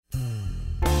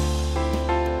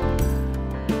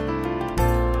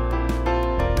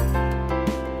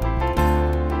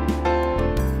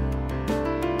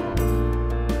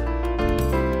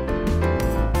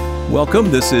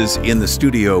Welcome. This is In the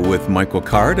Studio with Michael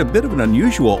Card. A bit of an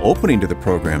unusual opening to the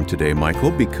program today,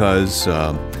 Michael, because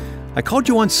I called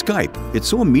you on Skype. It's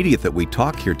so immediate that we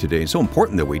talk here today. It's so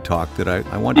important that we talk that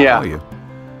I wanted to call you.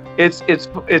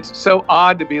 It's so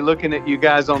odd to be looking at you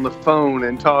guys on the phone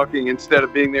and talking instead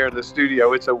of being there in the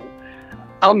studio.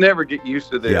 I'll never get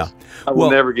used to this. Yeah. I will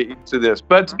never get used to this,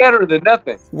 but it's better than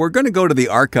nothing. We're going to go to the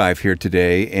archive here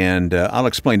today, and I'll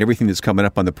explain everything that's coming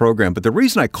up on the program. But the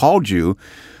reason I called you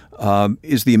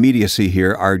is the immediacy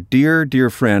here. Our dear, dear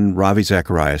friend Ravi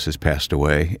Zacharias has passed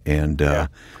away, and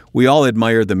we all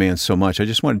admire the man so much. I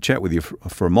just wanted to chat with you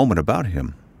for a moment about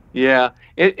him. Yeah,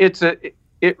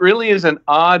 it really is an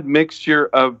odd mixture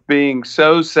of being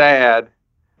so sad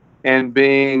and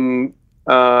being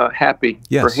happy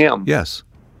for him. Yes.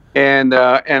 And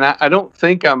I don't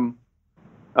think I'm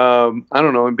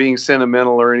being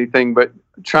sentimental or anything, but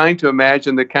trying to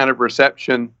imagine the kind of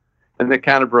reception and the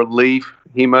kind of relief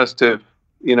he must have,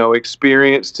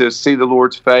 experienced to see the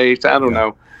Lord's face. I don't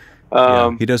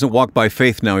know. He doesn't walk by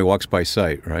faith now; he walks by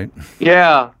sight, right?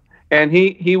 Yeah, and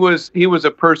he was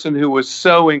a person who was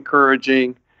so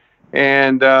encouraging,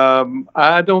 and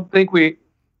I don't think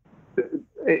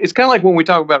it's kind of like when we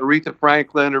talk about Aretha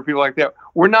Franklin or people like that.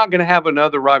 We're not going to have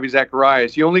another Ravi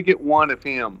Zacharias. You only get one of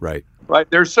him. Right.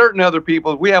 There's certain other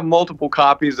people. We have multiple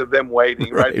copies of them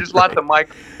waiting. Right. There's lots of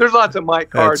Mike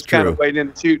Cards kind of waiting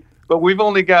in the chute. But we'll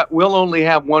only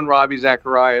have one Ravi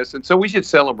Zacharias, and so we should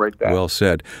celebrate that. Well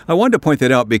said. I wanted to point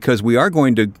that out because we are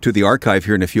going to the archive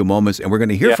here in a few moments, and we're going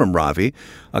to hear from Ravi,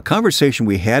 a conversation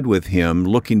we had with him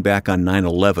looking back on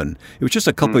 9/11. It was just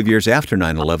a couple of years after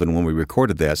 9/11 when we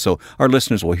recorded that, so our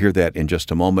listeners will hear that in just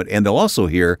a moment, and they'll also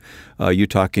hear you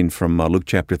talking from Luke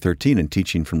chapter 13 and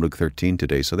teaching from Luke 13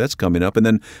 today, so that's coming up. And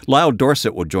then Lyle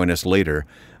Dorsett will join us later.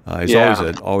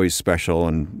 It's always special,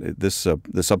 and this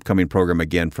upcoming program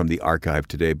again from the archive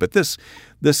today. But this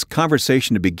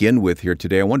conversation to begin with here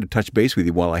today, I wanted to touch base with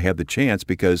you while I had the chance,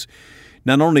 because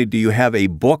not only do you have a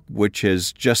book which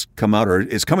has just come out, or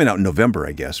is coming out in November,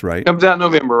 I guess, right? Comes out in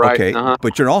November, right? Okay,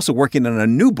 but you're also working on a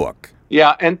new book.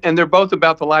 Yeah, and they're both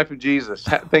about the life of Jesus.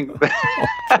 Okay.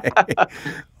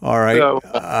 All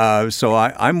right. So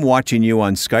I'm watching you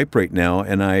on Skype right now,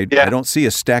 and I don't see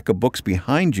a stack of books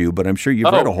behind you, but I'm sure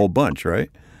you've read a whole bunch, right?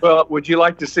 Well, would you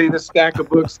like to see the stack of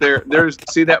books there?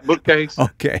 See that bookcase?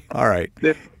 Okay. All right.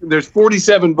 There's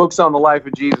 47 books on the life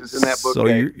of Jesus in that bookcase. So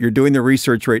you're doing the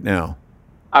research right now.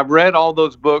 I've read all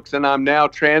those books, and I'm now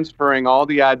transferring all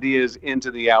the ideas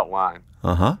into the outline.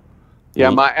 Uh-huh. Yeah,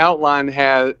 my outline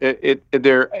has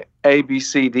they're A, B,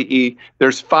 C, D, E.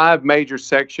 There's 5 major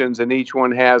sections, and each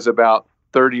one has about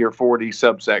 30 or 40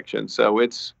 subsections. So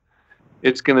it's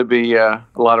going to be a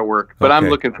lot of work, but I'm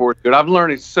looking forward to it. I've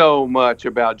learned so much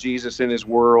about Jesus and his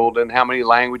world and how many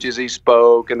languages he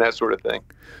spoke and that sort of thing.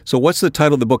 So what's the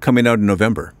title of the book coming out in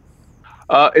November?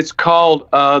 It's called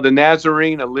The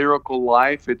Nazarene, A Lyrical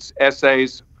Life. It's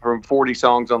essays from 40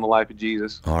 songs on the life of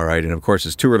Jesus. All right. And, of course,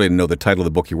 it's too early to know the title of the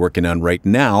book you're working on right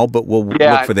now, but we'll look for that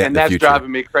in the future. And that's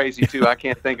driving me crazy, too. I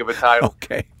can't think of a title.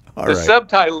 Okay. All right. The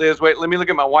subtitle is, let me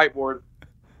look at my whiteboard.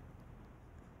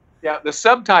 Yeah, the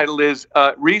subtitle is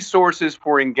Resources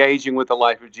for Engaging with the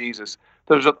Life of Jesus.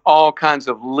 There's all kinds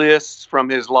of lists from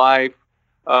his life.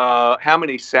 How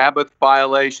many Sabbath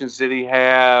violations did he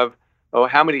have? Oh,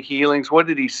 how many healings? What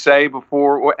did he say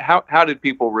before? How did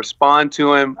people respond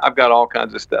to him? I've got all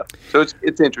kinds of stuff. So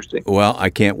it's interesting. Well, I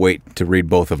can't wait to read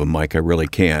both of them, Mike. I really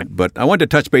can't. But I wanted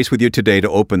to touch base with you today to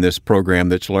open this program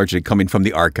that's largely coming from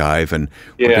the archive, and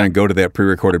we're going to go to that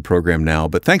pre-recorded program now.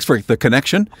 But thanks for the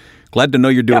connection. Glad to know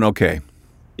you're doing okay.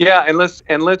 Yeah, and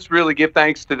let's really give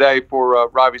thanks today for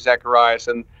Ravi Zacharias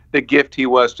and the gift he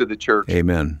was to the church.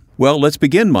 Amen. Well, let's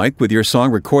begin, Mike, with your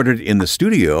song recorded in the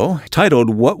studio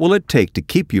titled, What Will It Take to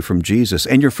Keep You from Jesus?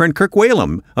 And your friend Kirk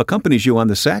Whalum accompanies you on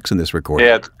the sax in this recording.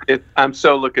 Yeah, I'm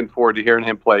so looking forward to hearing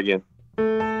him play again.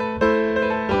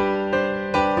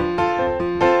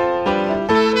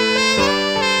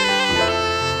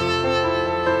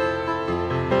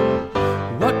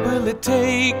 What will it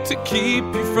take to keep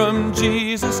you from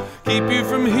Jesus? Keep you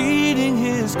from heeding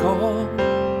his call?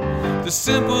 The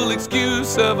simple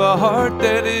excuse of a heart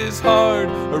that is hard,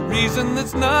 a reason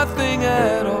that's nothing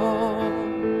at all.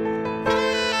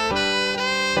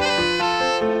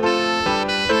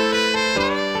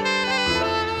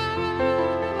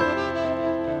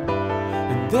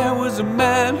 And there was a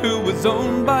man who was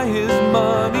owned by his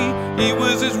money. He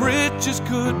was as rich as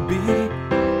could be.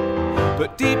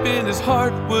 But deep in his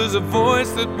heart was a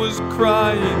voice that was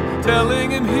crying,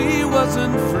 telling him he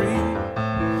wasn't free.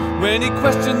 When he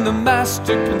questioned the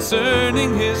master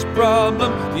concerning his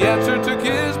problem, the answer took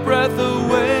his breath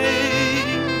away.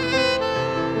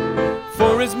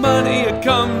 money had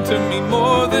come to mean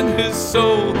more than his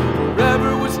soul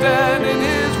forever would stand in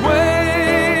his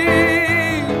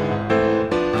way.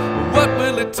 What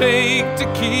will it take to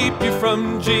keep you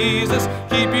from Jesus,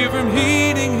 keep you from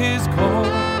heeding his call?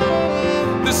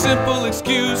 The simple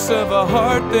excuse of a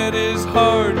heart that is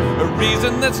hard, a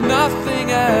reason that's nothing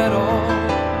at all.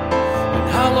 And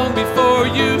how long before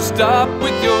you stop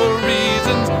with your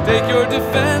reasons, take your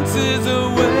defenses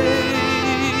away?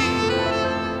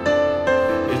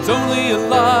 It's only a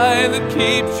lie that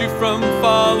keeps you from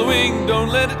following. Don't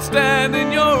let it stand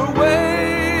in your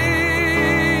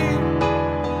way.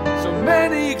 So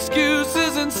many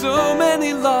excuses and so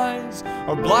many lies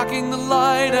are blocking the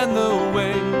light and the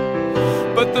way.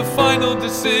 But the final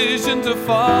decision to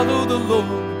follow the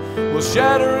Lord will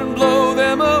shatter and blow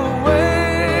them away.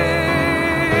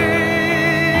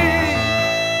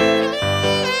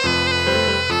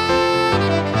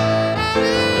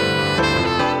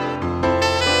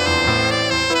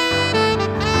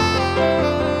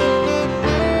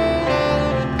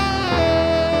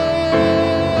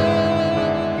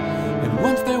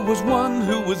 Was one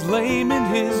who was lame in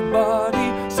his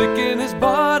body, sick in his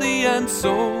body and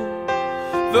soul.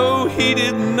 Though he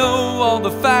didn't know all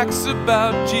the facts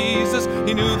about Jesus,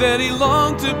 he knew that he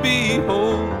longed to be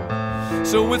whole.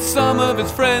 So with some of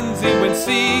his friends he went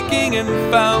seeking and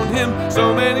found him.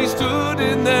 So many stood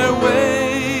in their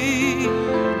way.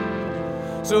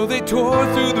 So they tore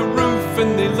through the roof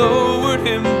and they lowered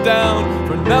him down,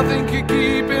 for nothing could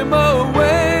keep him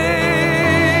away.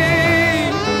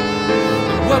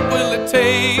 What will it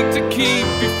take to keep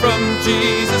you from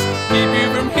Jesus, keep you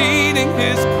from heeding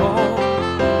his call?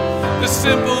 The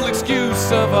simple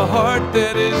excuse of a heart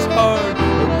that is hard,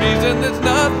 a reason that's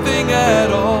nothing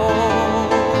at all.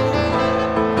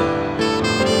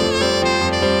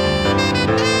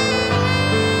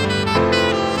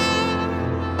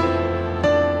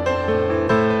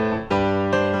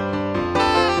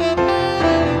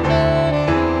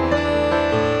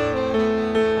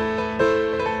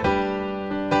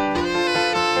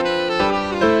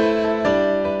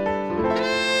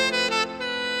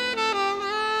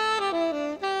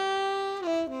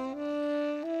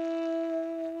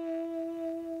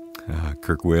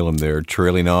 Kirk Whalum there,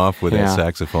 trailing off with that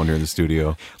saxophone here in the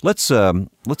studio. Let's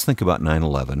think about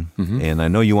 9/11, and I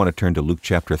know you want to turn to Luke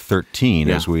chapter 13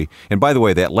 as we. And by the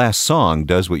way, that last song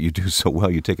does what you do so well.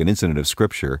 You take an incident of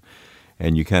Scripture,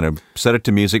 and you kind of set it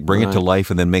to music, bring it to life,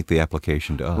 and then make the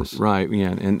application to us. Right.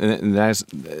 Yeah, and that's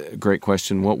a great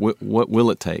question. What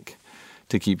will it take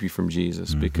to keep you from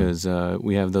Jesus? Because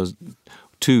we have those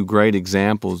two great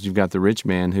examples. You've got the rich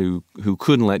man who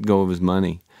couldn't let go of his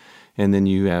money. And then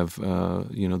you have,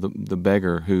 the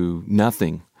beggar who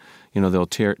nothing, they'll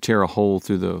tear a hole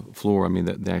through the floor. I mean,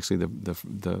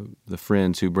 the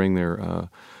friends who bring their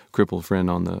crippled friend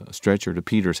on the stretcher to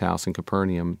Peter's house in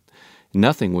Capernaum,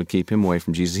 nothing would keep him away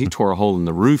from Jesus. He tore a hole in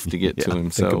the roof to get to him.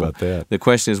 Think about that. The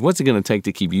question is, what's it going to take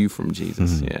to keep you from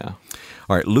Jesus? Yeah.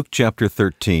 All right, Luke chapter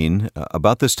 13.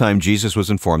 About this time, Jesus was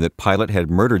informed that Pilate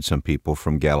had murdered some people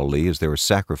from Galilee as they were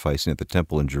sacrificing at the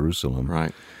temple in Jerusalem.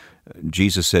 Right.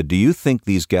 Jesus said, "Do you think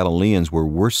these Galileans were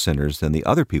worse sinners than the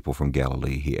other people from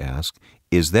Galilee?" he asked.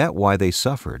 "Is that why they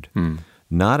suffered?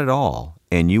 Not at all.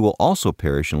 And you will also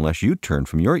perish unless you turn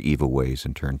from your evil ways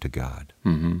and turn to God."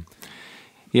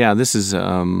 Yeah, this is,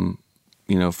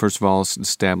 first of all, it's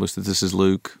established that this is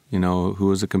Luke, who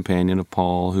was a companion of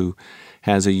Paul, who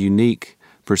has a unique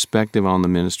perspective on the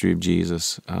ministry of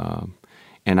Jesus.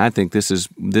 And I think this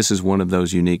is one of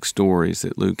those unique stories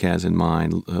that Luke has in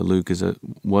mind. Luke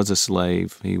was a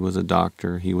slave. He was a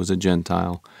doctor. He was a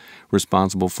Gentile,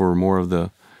 responsible for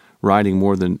writing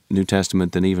more the New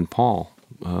Testament than even Paul.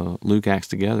 Luke Acts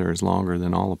together is longer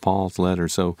than all of Paul's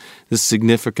letters. So this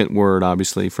significant word,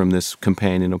 obviously, from this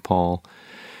companion of Paul.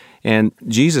 And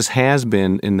Jesus has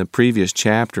been, in the previous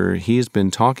chapter, he has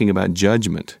been talking about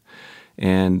judgment.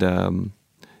 And the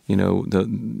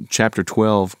chapter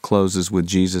 12 closes with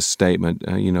Jesus' statement,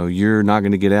 you're not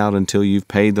going to get out until you've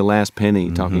paid the last penny,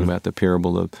 talking about the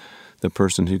parable of the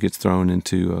person who gets thrown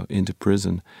into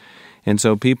prison. And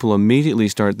so people immediately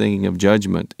start thinking of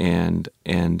judgment, and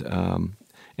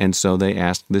so they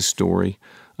ask this story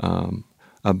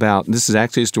about. This is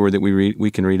actually a story that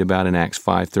we can read about in Acts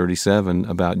 5:37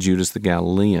 about Judas the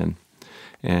Galilean,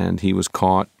 and he was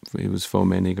caught. He was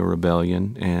fomenting a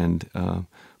rebellion, and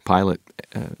Pilate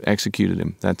executed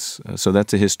him. That's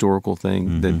a historical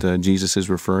thing that Jesus is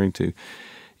referring to.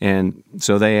 And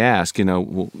so they ask,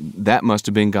 that must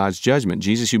have been God's judgment.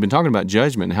 Jesus, you've been talking about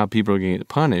judgment and how people are going to get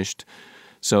punished.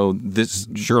 So this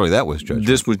surely that was judgment.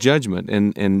 This was judgment,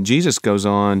 and Jesus goes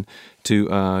on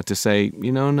to say,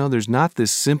 no, there's not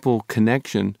this simple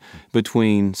connection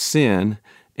between sin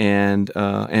and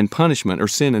punishment, or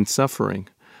sin and suffering.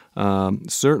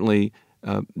 Certainly,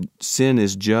 sin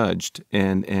is judged,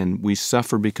 and we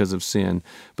suffer because of sin.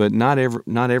 But not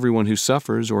everyone who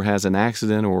suffers or has an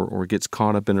accident or gets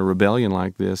caught up in a rebellion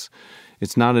like this,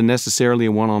 it's not necessarily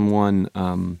a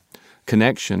one-on-one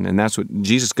connection, and that's what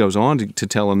Jesus goes on to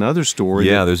tell another story.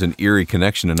 Yeah, there's an eerie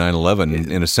connection to 9/11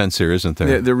 in a sense there, isn't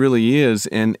there? There really is,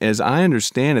 and as I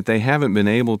understand it, they haven't been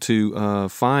able to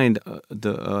find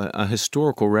a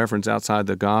historical reference outside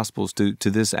the Gospels to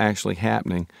this actually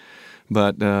happening.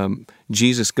 But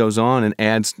Jesus goes on and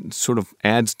adds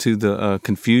to the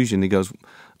confusion. He goes,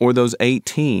 or those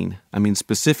 18,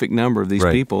 specific number of these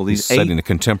people. He's setting a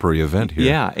contemporary event here.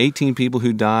 Yeah, 18 people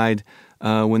who died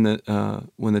when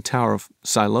the Tower of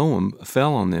Siloam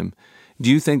fell on them. Do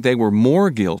you think they were more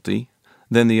guilty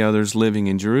than the others living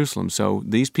in Jerusalem? So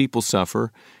these people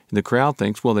suffer. The crowd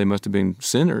thinks, well, they must have been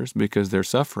sinners because they're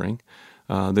suffering.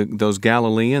 Those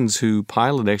Galileans who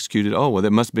Pilate executed,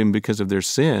 that must have been because of their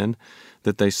sin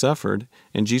that they suffered.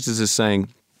 And Jesus is saying,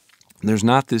 there's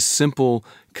not this simple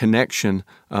connection,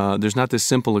 there's not this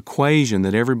simple equation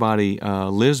that everybody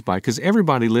lives by, because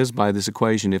everybody lives by this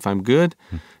equation. If I'm good,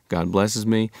 God blesses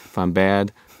me. If I'm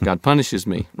bad, God punishes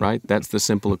me, right? That's the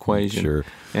simple equation. Sure.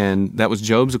 And that was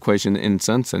Job's equation in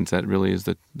some sense. That really is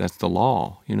that's the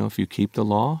law. If you keep the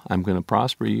law, I'm going to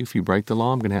prosper you. If you break the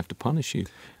law, I'm going to have to punish you.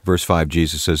 Verse 5,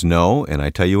 Jesus says, "No, and I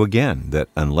tell you again, that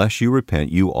unless you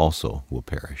repent, you also will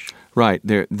perish." Right.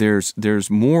 There's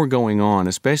more going on,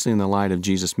 especially in the light of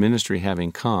Jesus' ministry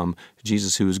having come,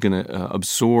 Jesus who is going to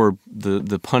absorb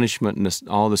the punishment and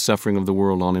all the suffering of the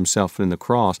world on himself in the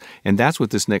cross. And that's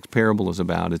what this next parable is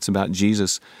about. It's about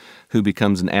Jesus who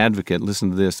becomes an advocate.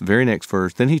 Listen to this, very next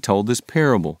verse. Then he told this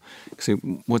parable. See,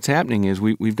 what's happening is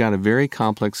we've got a very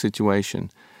complex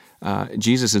situation.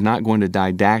 Jesus is not going to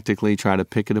didactically try to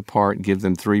pick it apart, give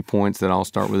them 3 points that all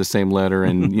start with the same letter,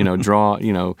 and draw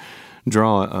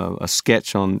a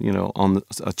sketch on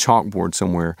a chalkboard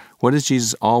somewhere. What does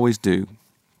Jesus always do?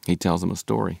 He tells them a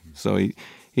story. So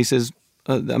he says,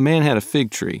 a man had a fig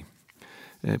tree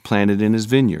planted in his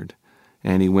vineyard,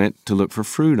 and he went to look for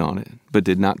fruit on it, but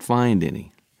did not find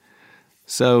any.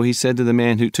 So he said to the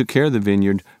man who took care of the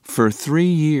vineyard, for 3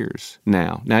 years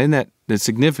now. Now, isn't that's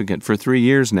significant? For 3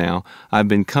 years now, I've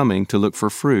been coming to look for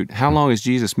fruit. How long has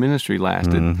Jesus' ministry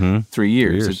lasted? 3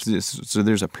 years. So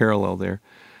there's a parallel there.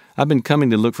 I've been coming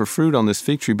to look for fruit on this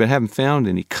fig tree, but haven't found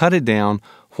any. Cut it down.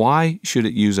 Why should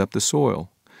it use up the soil?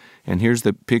 And here's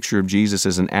the picture of Jesus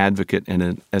as an advocate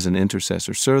and as an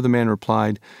intercessor. Sir, the man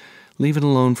replied, leave it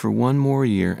alone for 1 more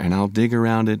year, and I'll dig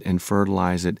around it and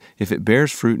fertilize it. If it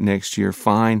bears fruit next year,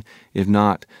 fine. If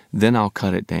not, then I'll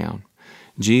cut it down.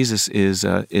 Jesus is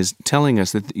telling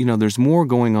us that there's more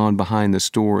going on behind the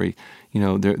story.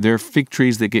 There are fig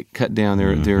trees that get cut down.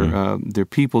 There are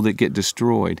people that get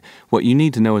destroyed. What you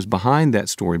need to know is behind that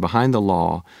story, behind the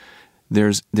law,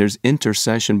 there's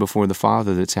intercession before the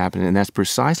Father that's happening, and that's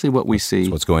precisely what we see.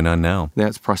 That's what's going on now.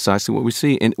 That's precisely what we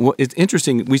see. And it's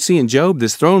interesting, we see in Job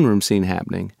this throne room scene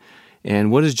happening.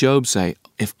 And what does Job say?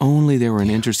 If only there were an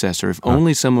intercessor, if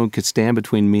only someone could stand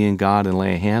between me and God and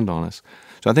lay a hand on us.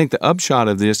 So I think the upshot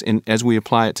of this, and as we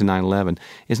apply it to 9/11,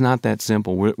 is not that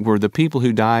simple. Were the people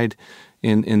who died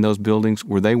in those buildings,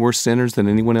 were they worse sinners than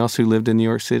anyone else who lived in New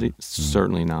York City?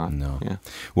 Certainly not. No. Yeah.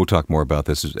 We'll talk more about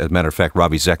this. As a matter of fact,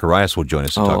 Ravi Zacharias will join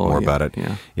us to talk more about it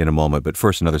in a moment. But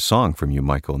first, another song from you,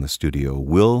 Michael, in the studio,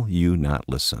 Will You Not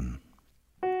Listen?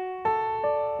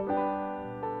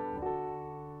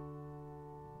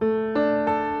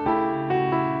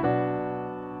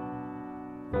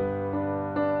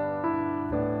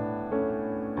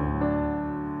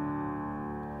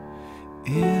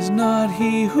 Is not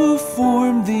he who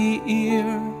formed the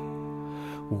ear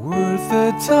worth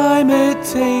the time it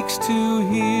takes to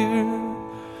hear?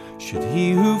 Should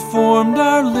he who formed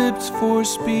our lips for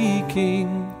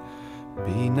speaking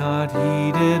be not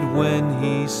heeded when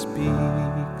he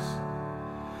speaks?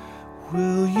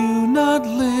 Will you not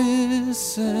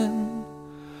listen?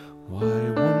 Why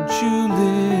won't you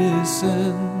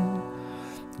listen?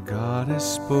 God has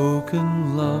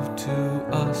spoken love to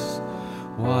us.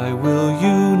 Why will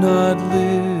you not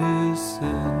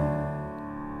listen?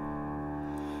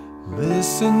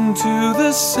 Listen to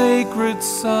the sacred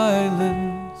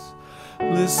silence.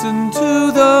 Listen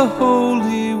to the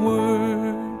holy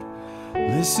word.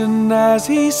 Listen as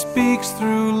he speaks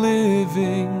through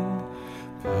living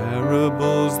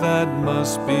parables that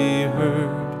must be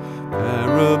heard.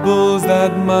 Parables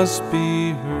that must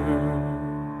be heard.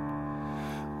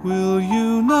 Will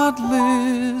you not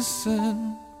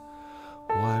listen?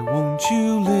 Why won't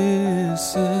you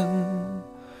listen?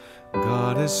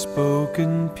 God has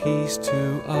spoken peace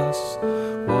to us.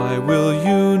 Why will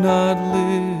you not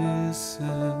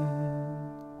listen?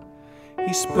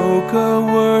 He spoke a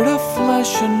word of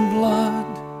flesh and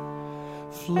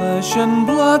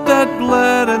blood that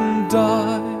bled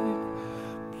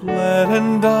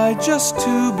and died just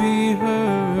to be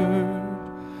heard.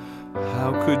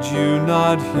 How could you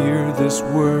not hear this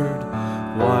word?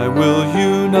 Why will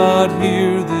you not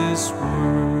hear this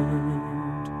word?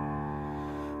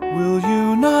 Will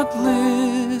you not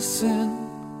listen?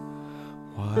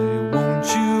 Why won't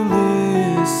you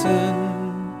listen?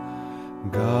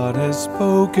 God has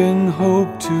spoken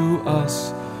hope to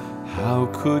us. How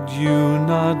could you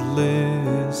not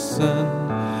listen?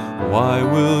 Why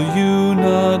will you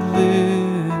not listen?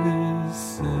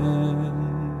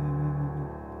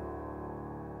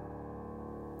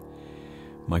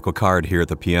 Michael Card here at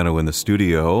the piano in the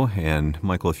studio. And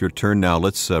Michael, if your turn now,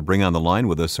 let's bring on the line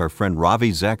with us our friend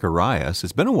Ravi Zacharias.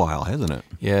 It's been a while, hasn't it?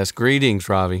 Yes, greetings,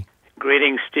 Ravi.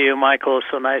 Greetings to you, Michael.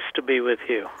 So nice to be with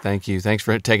you. Thank you. Thanks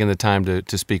for taking the time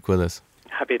to speak with us.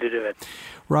 Happy to do it.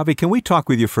 Ravi, can we talk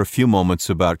with you for a few moments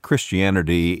about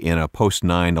Christianity in a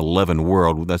post-9/11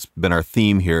 world? That's been our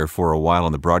theme here for a while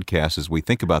on the broadcast as we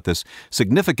think about this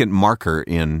significant marker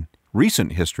in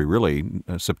recent history, really,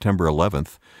 September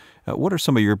 11th. What are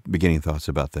some of your beginning thoughts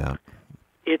about that?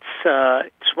 It's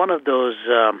one of those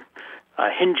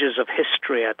hinges of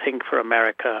history, I think, for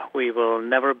America. We will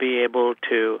never be able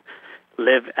to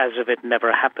live as if it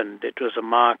never happened. It was a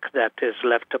mark that is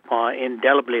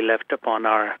indelibly left upon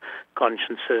our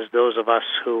consciences, those of us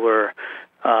who were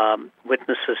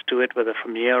witnesses to it, whether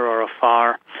from near or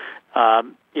afar.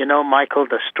 Michael,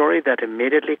 the story that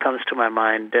immediately comes to my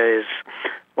mind is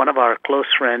one of our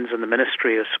close friends in the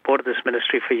ministry who supported this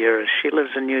ministry for years. She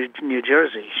lives in New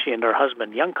Jersey, she and her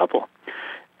husband, young couple.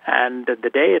 And the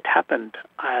day it happened,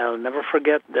 I'll never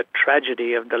forget the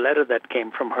tragedy of the letter that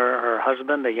came from her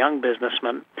husband, a young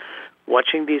businessman,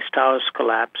 watching these towers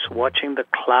collapse, watching the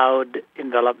cloud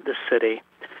envelop the city,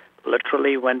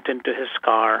 literally went into his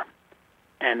car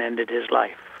and ended his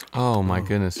life. Oh, my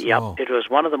goodness. Yep, Oh. It was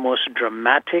one of the most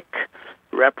dramatic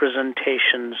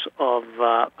representations of,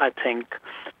 I think,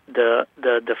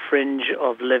 the fringe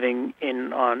of living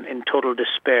in total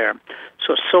despair.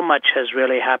 So much has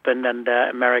really happened, and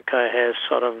America has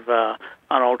sort of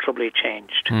unalterably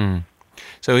changed.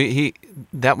 So he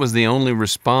that was the only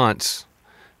response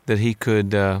that he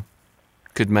could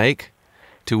make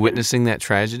to witnessing that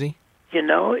tragedy? Isn't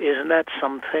that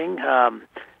something?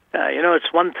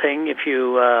 It's one thing if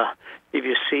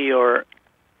you see your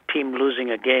team losing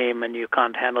a game and you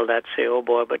can't handle that, say, oh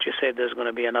boy, but you say there's going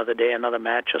to be another day, another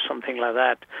match or something like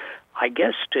that. I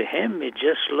guess to him it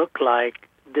just looked like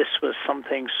this was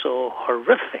something so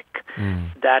horrific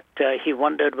that he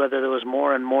wondered whether there was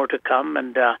more and more to come,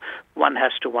 and one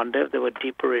has to wonder if there were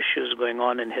deeper issues going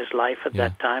on in his life at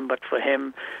that time, but for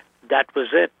him, that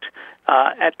was it.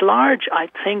 At large, I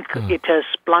think it has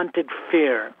planted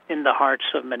fear in the hearts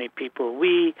of many people.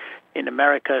 We, in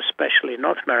America, especially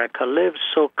North America, live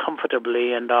so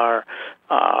comfortably, and our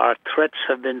threats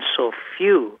have been so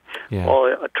few.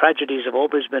 Or tragedies have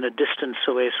always been a distance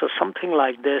away. So something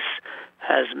like this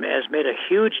has made a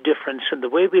huge difference in the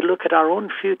way we look at our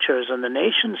own futures and the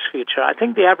nation's future. I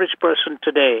think the average person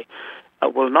today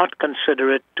will not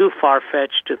consider it too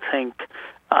far-fetched to think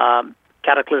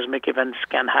cataclysmic events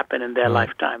can happen in their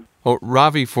lifetime. Well,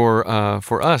 Ravi, for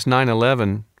us,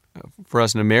 9/11, for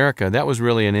us in America, that was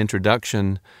really an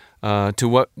introduction to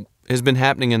what has been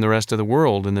happening in the rest of the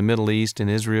world, in the Middle East, in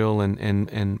Israel,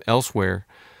 and elsewhere.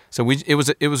 So it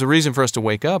was a reason for us to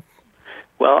wake up.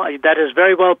 Well, that is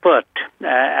very well put.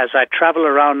 As I travel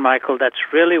around, Michael,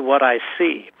 that's really what I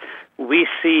see. We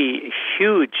see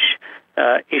huge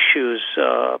issues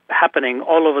happening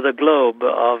all over the globe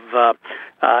of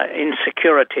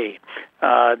insecurity,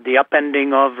 the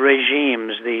upending of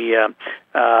regimes, the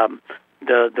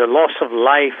loss of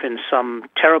life in some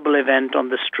terrible event on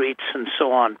the streets, and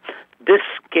so on. This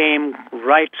came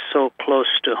right so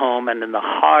close to home and in the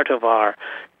heart of our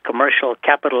commercial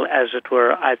capital, as it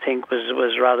were, I think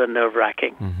was rather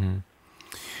nerve-wracking. Mm-hmm.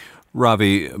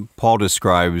 Ravi, Paul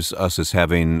describes us as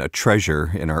having a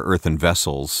treasure in our earthen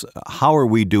vessels. How are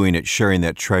we doing at sharing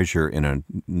that treasure in a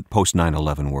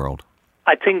post-9/11 world?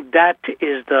 I think that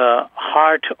is the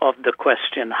heart of the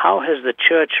question. How has the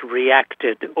church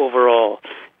reacted overall,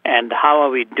 and how are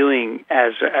we doing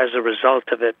as a result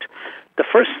of it? The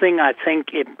first thing I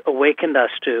think it awakened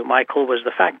us to, Michael, was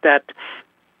the fact that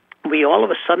we all of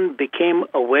a sudden became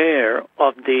aware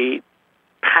of the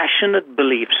passionate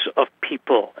beliefs of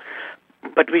people.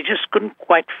 But we just couldn't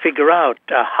quite figure out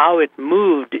how it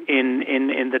moved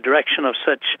in the direction of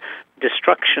such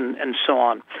destruction and so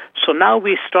on. So now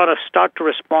we start to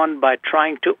respond by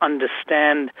trying to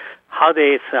understand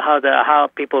how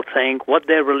people think, what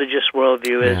their religious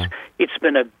worldview is. It's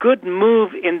been a good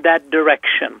move in that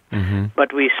direction,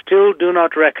 but we still do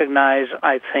not recognize,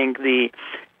 I think, the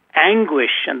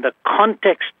anguish and the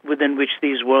context within which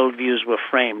these worldviews were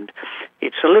framed.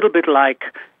 It's a little bit like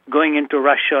going into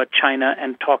Russia or China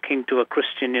and talking to a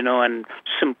Christian, and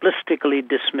simplistically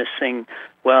dismissing,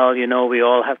 well, we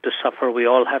all have to suffer, we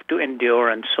all have to endure,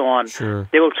 and so on. Sure.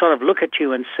 They will sort of look at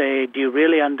you and say, do you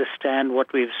really understand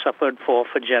what we've suffered for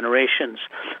generations?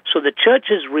 So the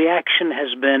church's reaction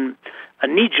has been a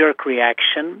knee-jerk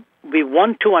reaction. We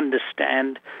want to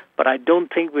understand, but I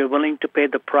don't think we're willing to pay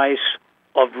the price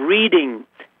of reading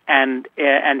and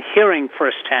hearing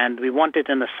firsthand. We want it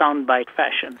in a soundbite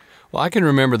fashion. Well, I can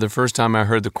remember the first time I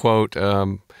heard the quote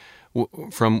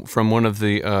from one of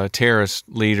the terrorist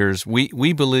leaders.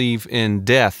 We believe in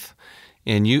death,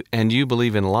 and you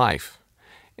believe in life.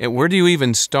 And where do you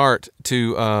even start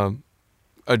to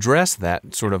address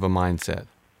that sort of a mindset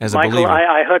as a believer?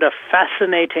 Michael, I heard a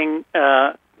fascinating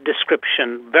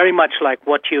description, very much like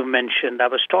what you mentioned. I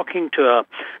was talking to a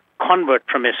convert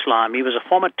from Islam. He was a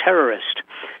former terrorist.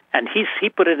 And he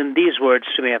put it in these words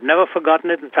to me. I've never forgotten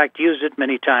it. In fact, used it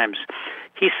many times.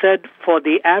 He said, for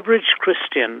the average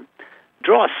Christian,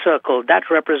 draw a circle. That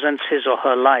represents his or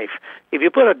her life. If you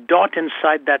put a dot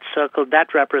inside that circle,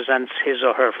 that represents his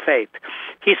or her faith.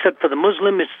 He said, for the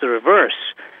Muslim, it's the reverse,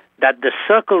 that the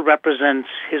circle represents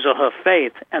his or her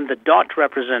faith, and the dot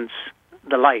represents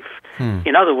the life.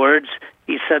 In other words,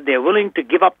 he said they're willing to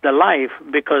give up the life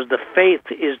because the faith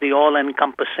is the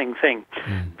all-encompassing thing.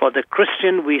 For the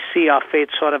Christian, we see our faith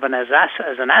sort of as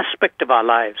an aspect of our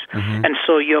lives. And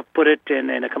so you've put it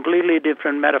in a completely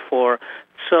different metaphor.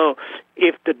 So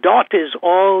if the dot is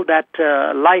all that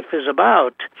life is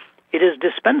about, it is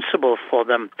dispensable for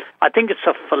them. I think it's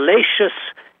a fallacious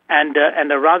and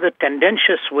a rather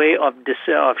tendentious way of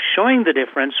showing the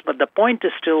difference, but the point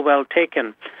is still well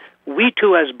taken. We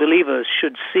too, as believers,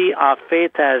 should see our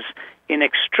faith as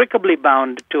inextricably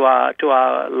bound to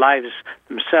our lives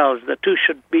themselves. The two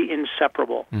should be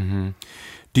inseparable.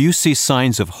 Do you see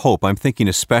signs of hope? I'm thinking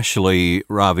especially,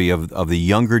 Ravi, of the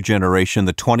younger generation,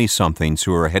 the 20-somethings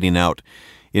who are heading out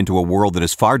into a world that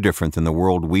is far different than the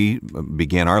world we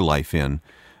began our life in.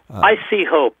 I see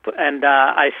hope, and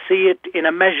I see it in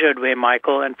a measured way,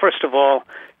 Michael. And first of all,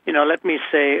 let me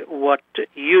say what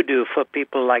you do for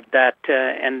people like that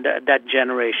and that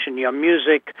generation. Your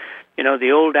music,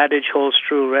 the old adage holds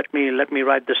true. Let me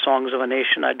write the songs of a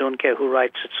nation. I don't care who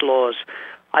writes its laws.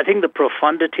 I think the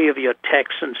profundity of your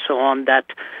texts and so on, that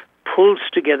pulls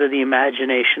together the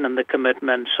imagination and the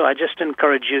commitment. So I just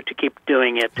encourage you to keep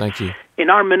doing it. Thank you. In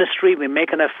our ministry, we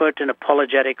make an effort in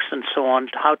apologetics and so on,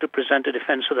 how to present a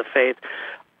defense of the faith.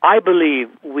 I believe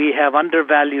we have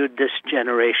undervalued this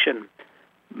generation.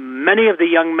 Many of the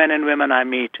young men and women I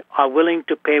meet are willing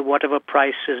to pay whatever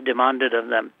price is demanded of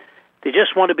them. They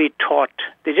just want to be taught.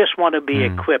 They just want to be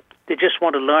equipped. They just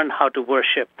want to learn how to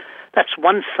worship. That's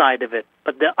one side of it.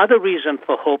 But the other reason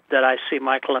for hope that I see,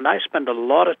 Michael, and I spend a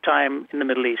lot of time in the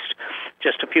Middle East.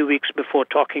 Just a few weeks before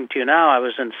talking to you now, I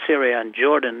was in Syria and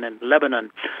Jordan and Lebanon.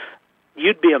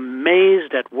 You'd be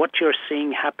amazed at what you're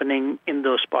seeing happening in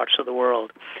those parts of the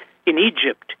world. In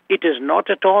Egypt, it is not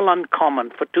at all uncommon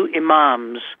for two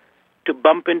imams to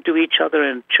bump into each other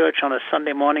in church on a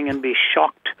Sunday morning and be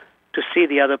shocked to see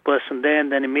the other person there,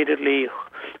 and then immediately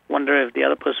wonder if the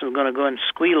other person is going to go and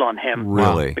squeal on him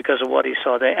because of what he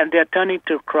saw there. And they're turning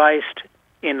to Christ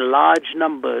in large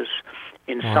numbers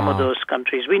in some of those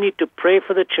countries. We need to pray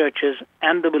for the churches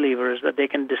and the believers that they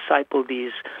can disciple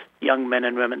these young men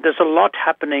and women. There's a lot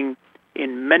happening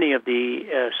in many of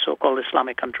the so-called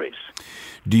Islamic countries.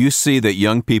 Do you see that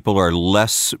young people are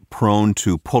less prone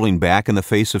to pulling back in the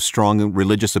face of strong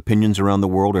religious opinions around the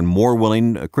world and more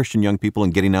willing, Christian young people,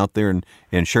 in getting out there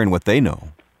and sharing what they know?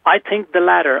 I think the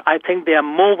latter. I think they are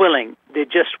more willing. They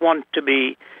just want to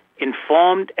be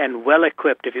informed and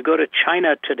well-equipped. If you go to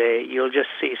China today, you'll just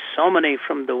see so many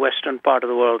from the western part of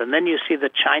the world. And then you see the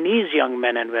Chinese young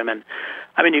men and women.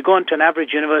 I mean, you go into an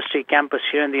average university campus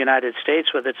here in the United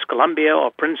States, whether it's Columbia or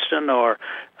Princeton or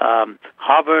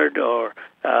Harvard or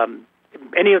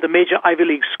any of the major Ivy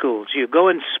League schools. You go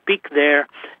and speak there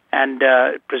and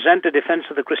present a defense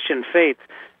of the Christian faith.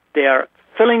 They are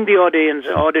filling the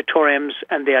auditoriums,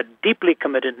 and they are deeply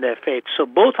committed in their faith. So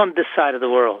both on this side of the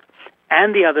world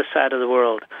and the other side of the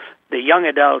world, the young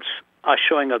adults are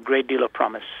showing a great deal of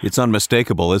promise. It's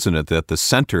unmistakable, isn't it, that the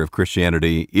center of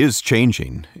Christianity is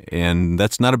changing, and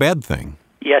that's not a bad thing.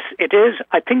 Yes, it is.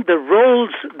 I think the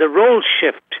role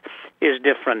shift is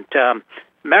different.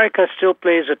 America still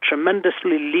plays a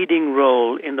tremendously leading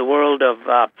role in the world of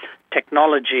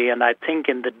technology, and I think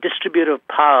in the distributive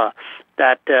power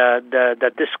that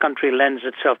this country lends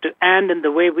itself to, and in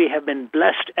the way we have been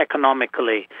blessed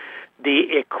economically,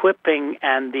 the equipping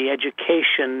and the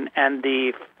education and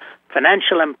the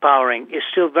financial empowering is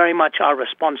still very much our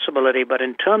responsibility. But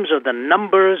in terms of the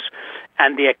numbers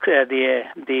and the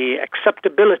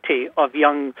acceptability of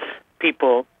young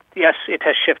people, yes, it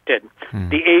has shifted.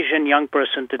 The Asian young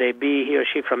person today, be he or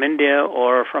she from India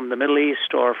or from the Middle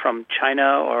East or from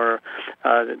China or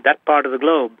that part of the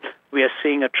globe, we are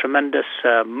seeing a tremendous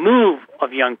move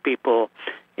of young people.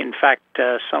 In fact,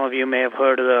 some of you may have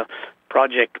heard of the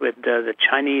project with the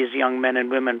Chinese young men and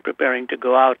women preparing to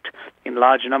go out in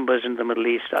large numbers in the Middle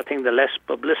East. I think the less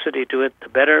publicity to it, the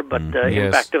better, but the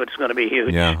impact of it is going to be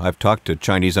huge. Yeah, I've talked to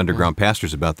Chinese underground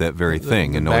pastors about that very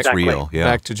thing, and know it's real. Yeah.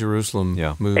 Back to Jerusalem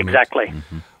movement. Exactly.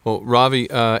 Well, Ravi,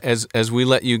 as we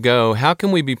let you go, how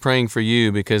can we be praying for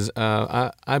you? Because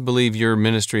I believe your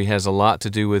ministry has a lot to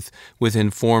do with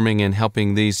informing and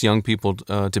helping these young people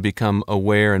to become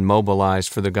aware and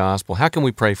mobilized for the gospel. How can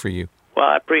we pray for you? Well,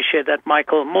 I appreciate that,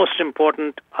 Michael. Most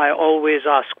important, I always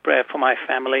ask prayer for my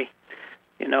family.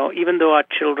 You know, even though our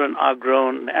children are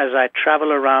grown, as I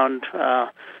travel around,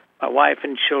 my wife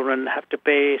and children have to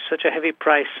pay such a heavy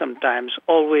price sometimes.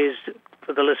 Always,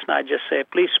 for the listener, I just say,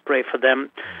 please pray for them,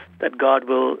 that God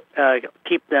will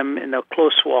keep them in a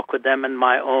close walk with them and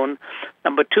my own.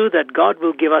 Number two, that God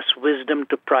will give us wisdom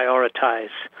to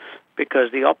prioritize,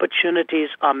 because the opportunities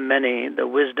are many. The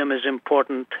wisdom is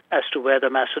important as to where the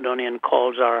Macedonian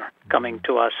calls are coming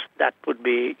to us. That would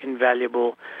be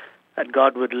invaluable, that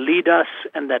God would lead us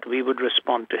and that we would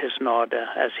respond to His nod.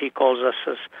 As He calls us,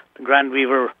 as the Grand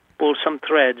Weaver pulls some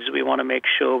threads, we want to make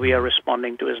sure we are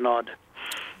responding to His nod.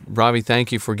 Ravi,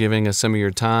 thank you for giving us some of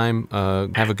your time.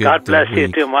 Have a good God bless week. you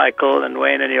too, Michael, and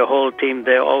Wayne and your whole team.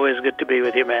 They're always good to be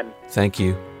with you, man. Thank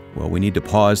you. Well, we need to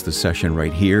pause the session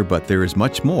right here, but there is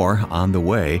much more on the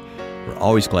way. We're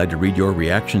always glad to read your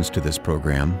reactions to this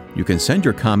program. You can send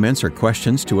your comments or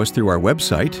questions to us through our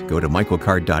website. Go to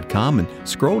michaelcard.com and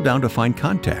scroll down to find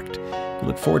contact. We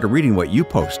look forward to reading what you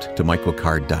post to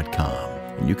michaelcard.com.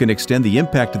 And you can extend the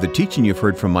impact of the teaching you've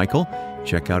heard from Michael.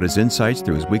 Check out his insights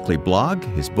through his weekly blog,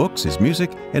 his books, his music,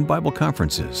 and Bible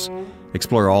conferences.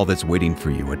 Explore all that's waiting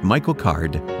for you at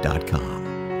michaelcard.com.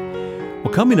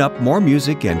 Well, coming up, more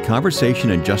music and conversation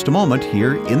in just a moment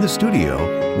here in the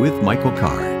studio with Michael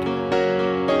Card.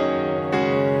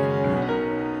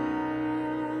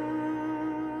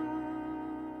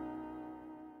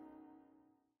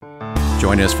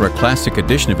 Join us for a classic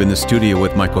edition of In the Studio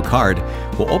with Michael Card.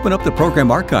 We'll open up the program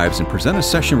archives and present a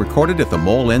session recorded at the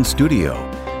Mole End Studio.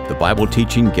 The Bible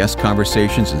teaching, guest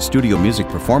conversations, and studio music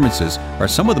performances are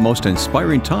some of the most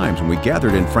inspiring times when we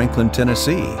gathered in Franklin,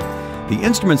 Tennessee. The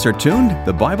instruments are tuned,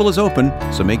 the Bible is open,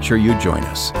 so make sure you join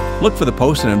us. Look for the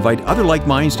post and invite other like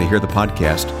minds to hear the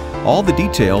podcast. All the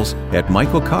details at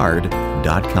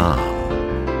michaelcard.com.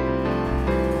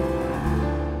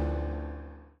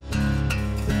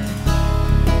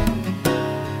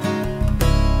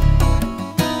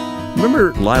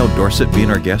 Remember Lyle Dorsett being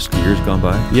our guest years gone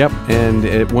by? Yep, and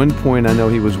at one point I know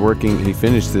he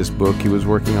finished this book, he was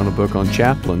working on a book on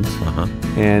chaplains,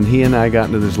 and he and I got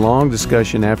into this long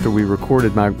discussion after we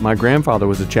recorded. My grandfather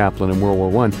was a chaplain in World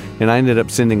War I, and I ended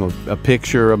up sending a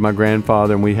picture of my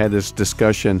grandfather, and we had this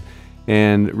discussion,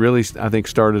 and really, I think,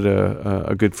 started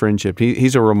a good friendship.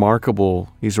 He's a remarkable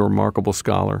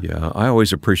scholar. Yeah, I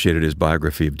always appreciated his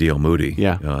biography of D.L. Moody.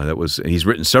 Yeah, he's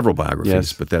written several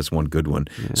biographies, but that's one good one.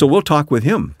 Yeah. So we'll talk with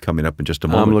him coming up in just a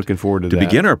moment. I'm looking forward to that. To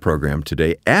begin our program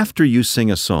today, after you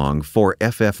sing a song for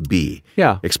FFB.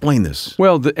 Yeah, explain this.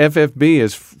 Well, the FFB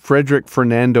is Frederick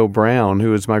Fernando Brown,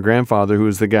 who is my grandfather, who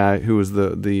was the guy who was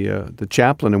the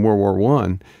chaplain in World War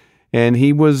I. And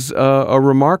he was a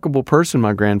remarkable person,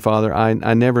 my grandfather.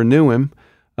 I never knew him.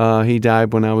 He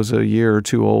died when I was a year or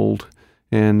two old,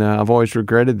 and I've always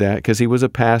regretted that because he was a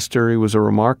pastor. He was a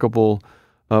remarkable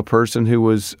person who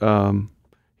was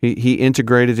he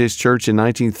integrated his church in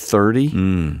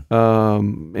 1930,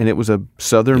 and it was a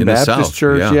Southern Baptist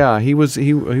church. Yeah, he was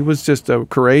just a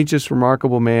courageous,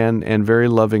 remarkable man and very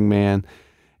loving man.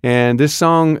 And this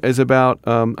song is about,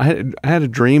 I had a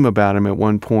dream about him at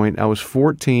one point. I was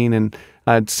 14, and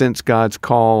I had sensed God's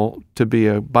call to be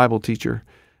a Bible teacher.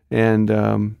 And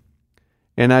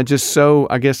I just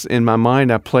I guess in my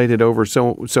mind, I played it over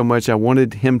so much. I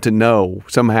wanted him to know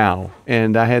somehow.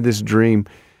 And I had this dream.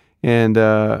 And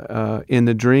in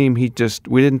the dream, we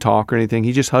didn't talk or anything.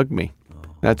 He just hugged me.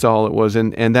 That's all it was.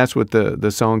 And that's what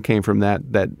the song came from,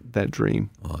 that dream.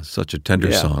 Oh, such a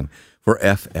tender song for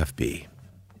FFB.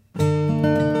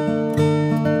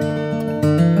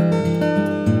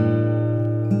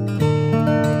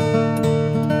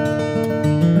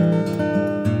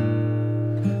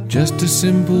 Just a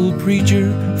simple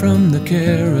preacher from the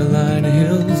Carolina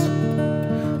hills,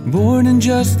 born in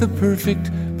just the perfect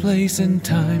place and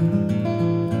time.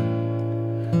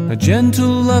 A gentle,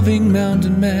 loving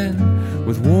mountain man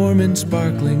with warm and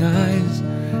sparkling eyes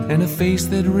and a face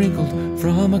that wrinkled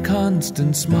from a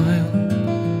constant smile.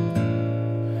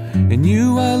 In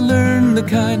you I learned the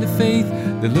kind of faith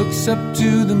that looks up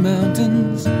to the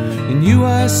mountains. In you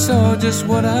I saw just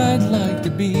what I'd like to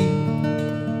be.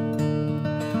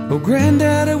 Oh,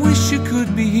 Granddad, I wish you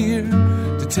could be here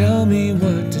to tell me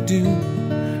what to do,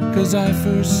 'cause I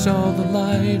first saw the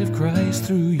light of Christ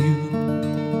through you.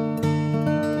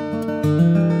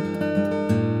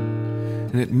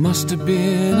 And it must have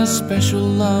been a special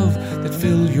love that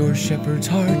filled your shepherd's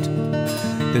heart,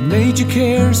 that made you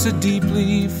care so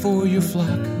deeply for your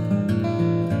flock.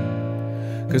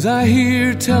 'Cause I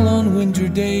hear tell on winter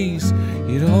days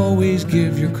you'd always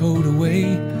give your coat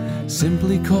away,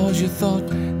 simply 'cause you thought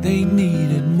they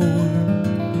needed more.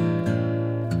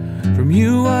 From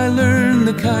you I learned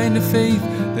the kind of faith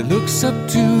that looks up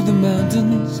to the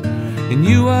mountains. In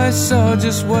you I saw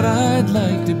just what I'd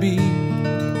like to be.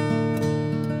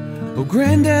 Oh,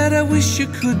 Granddad, I wish you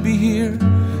could be here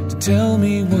to tell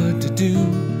me what to do,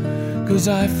 'cause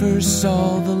I first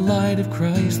saw the light of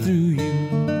Christ through you.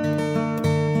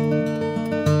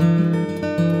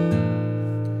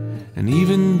 And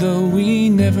even though we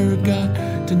never got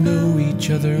to know each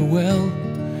other well,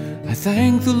 I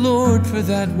thank the Lord for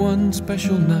that one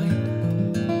special night,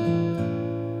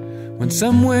 when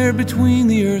somewhere between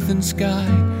the earth and sky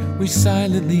we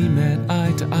silently met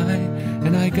eye to eye,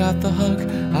 and I got the hug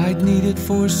I'd needed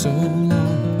for so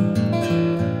long.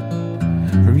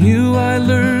 From you I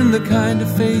learned the kind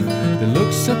of faith that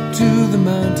looks up to the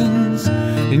mountains.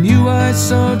 In you I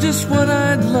saw just what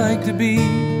I'd like to be.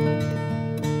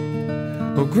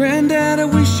 Oh, Granddad, I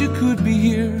wish you could be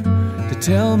here to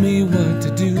tell me what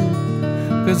to do,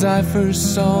 'cause I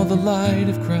first saw the light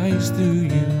of Christ through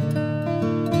you.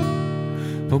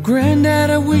 Oh, Granddad,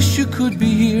 I wish you could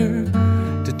be here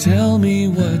to tell me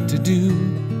what to do,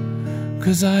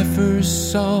 'cause I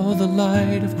first saw the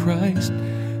light of Christ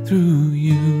through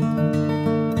you.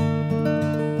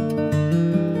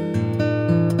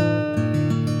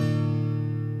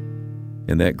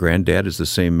 And that Granddad is the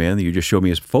same man that you just showed me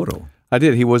his photo. I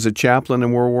did. He was a chaplain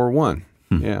in World War I.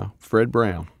 Yeah, Fred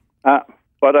Brown.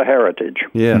 What a heritage.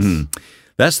 Yes.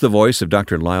 That's the voice of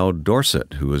Dr. Lyle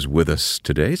Dorsett, who is with us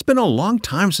today. It's been a long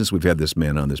time since we've had this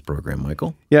man on this program,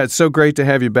 Michael. Yeah, it's so great to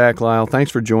have you back, Lyle.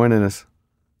 Thanks for joining us.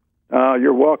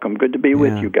 You're welcome. Good to be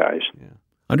with you guys. Yeah.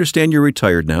 Understand you're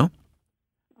retired now?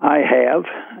 I have.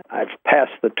 I've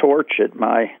passed the torch at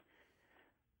my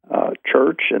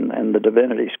church and the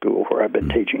divinity school where I've been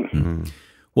teaching. Mm-hmm.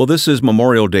 Well, this is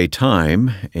Memorial Day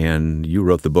time, and you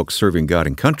wrote the book Serving God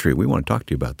and Country. We want to talk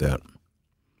to you about that.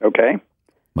 Okay.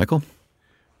 Michael?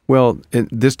 Well,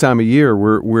 this time of year,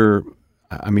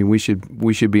 we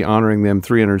should be honoring them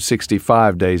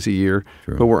 365 days a year,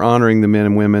 True. But we're honoring the men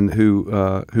and women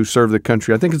who serve the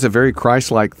country. I think it's a very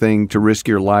Christ-like thing to risk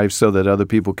your life so that other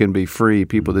people can be free,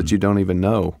 people that you don't even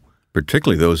know.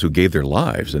 Particularly those who gave their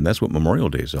lives, and that's what Memorial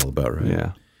Day is all about, right?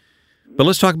 Yeah. But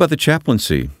let's talk about the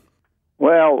chaplaincy.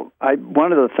 Well,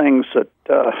 one of the things that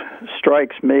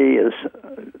strikes me is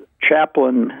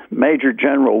Chaplain Major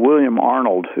General William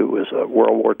Arnold, who was a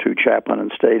World War II chaplain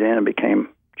and stayed in and became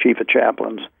chief of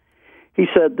chaplains. He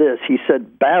said this. He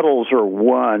said, "Battles are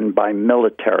won by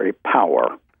military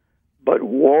power, but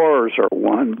wars are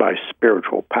won by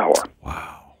spiritual power."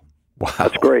 Wow.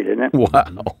 That's great, isn't it?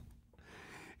 Wow.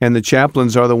 And the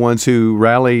chaplains are the ones who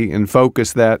rally and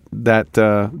focus that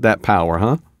power,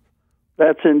 huh?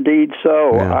 That's indeed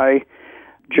so. Yeah.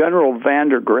 General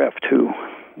Vandergrift, who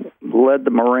led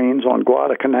the Marines on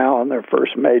Guadalcanal in their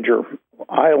first major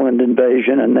island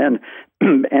invasion, and then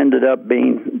ended up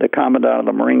being the commandant of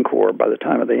the Marine Corps by the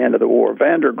time of the end of the war.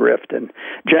 Vandergrift, in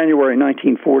January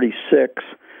 1946,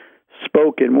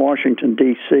 spoke in Washington,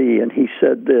 D.C., and he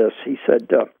said this. He said,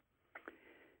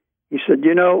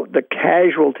 you know, the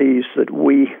casualties that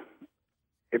we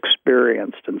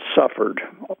experienced and suffered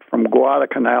from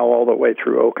Guadalcanal all the way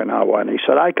through Okinawa. And he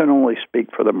said, I can only speak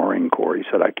for the Marine Corps. He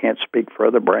said, I can't speak for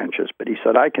other branches, but he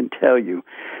said, I can tell you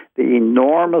the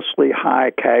enormously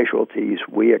high casualties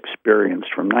we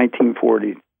experienced from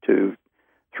 1942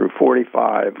 through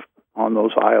 45 on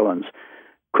those islands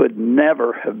could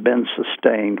never have been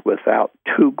sustained without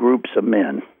two groups of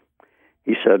men.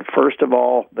 He said, first of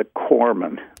all, the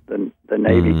corpsmen, the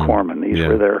Navy corpsmen. These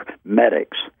were their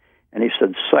medics. And he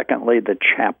said, secondly, the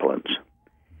chaplains.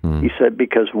 He said,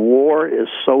 because war is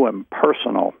so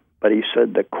impersonal, but he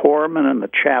said the corpsmen and the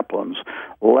chaplains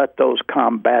let those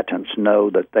combatants know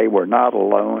that they were not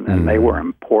alone and they were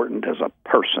important as a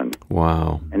person.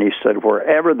 Wow. And he said,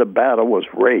 wherever the battle was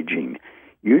raging,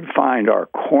 you'd find our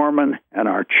corpsman and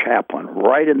our chaplain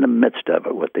right in the midst of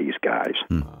it with these guys.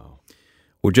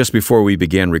 Well, just before we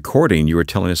began recording, you were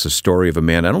telling us a story of a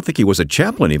man, I don't think he was a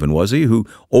chaplain even, was he, who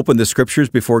opened the scriptures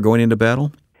before going into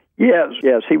battle? Yes.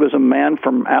 He was a man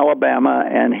from Alabama,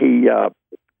 and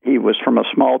he was from a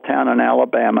small town in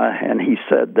Alabama, and he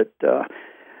said that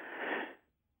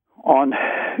on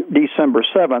December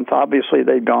 7th, obviously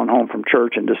they'd gone home from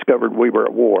church and discovered we were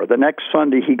at war. The next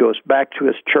Sunday, he goes back to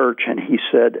his church, and he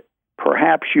said,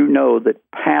 perhaps you know that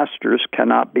pastors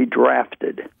cannot be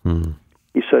drafted.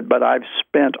 He said, but I've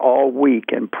spent all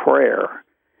week in prayer,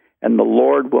 and the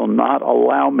Lord will not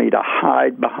allow me to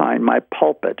hide behind my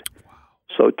pulpit.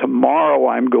 So tomorrow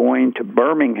I'm going to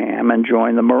Birmingham and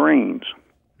join the Marines,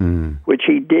 which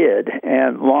he did.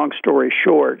 And long story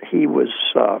short, he was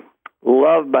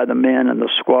loved by the men in the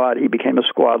squad. He became a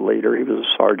squad leader. He was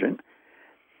a sergeant.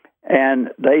 And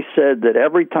they said that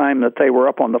every time that they were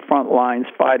up on the front lines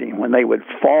fighting, when they would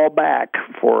fall back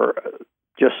for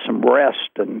just some rest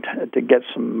and to get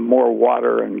some more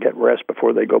water and get rest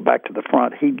before they go back to the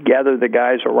front, he'd gather the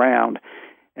guys around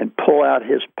and pull out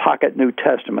his pocket New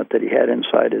Testament that he had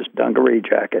inside his dungaree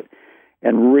jacket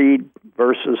and read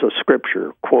verses of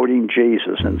Scripture quoting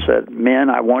Jesus and said, men,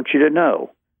 I want you to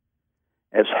know,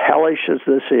 as hellish as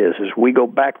this is, as we go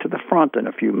back to the front in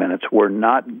a few minutes, we're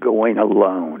not going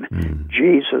alone.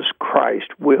 Jesus Christ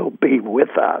will be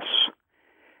with us.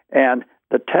 And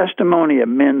the testimony of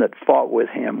men that fought with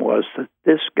him was that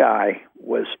this guy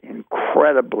was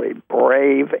incredibly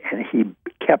brave, and he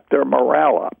kept their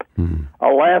morale up.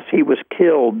 Alas, he was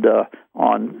killed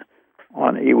on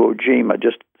Iwo Jima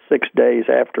just 6 days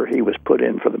after he was put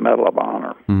in for the Medal of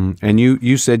Honor. And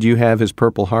you said you have his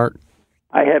Purple Heart?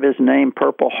 I have his name,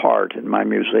 Purple Heart, in my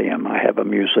museum. I have a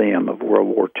museum of World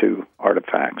War II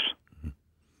artifacts.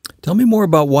 Tell me more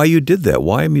about why you did that.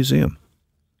 Why a museum?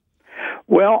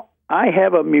 Well, I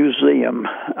have a museum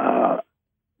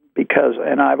because,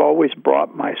 and I've always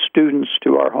brought my students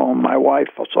to our home. My wife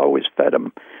has always fed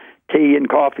them tea and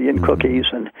coffee and cookies,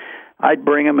 and I'd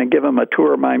bring them and give them a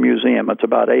tour of my museum. It's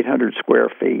about 800 square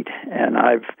feet, and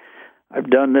I've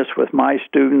done this with my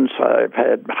students. I've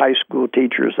had high school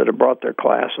teachers that have brought their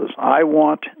classes. I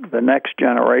want the next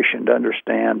generation to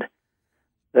understand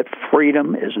that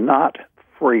freedom is not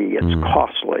free. It's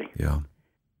costly. Yeah.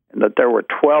 And that there were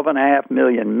 12.5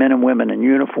 million men and women in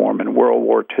uniform in World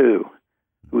War II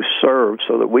who served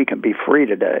so that we can be free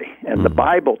today. And the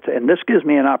Bible, and this gives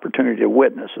me an opportunity to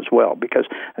witness as well, because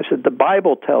I said the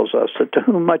Bible tells us that to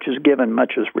whom much is given,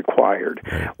 much is required.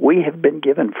 Right. We have been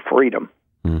given freedom.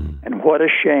 And what a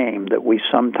shame that we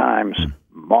sometimes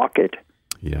mock it,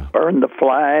 burn the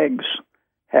flags,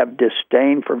 have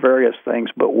disdain for various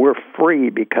things, but we're free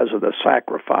because of the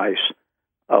sacrifice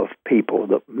of people,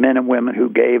 the men and women who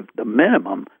gave the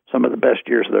minimum some of the best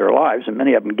years of their lives, and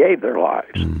many of them gave their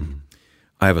lives.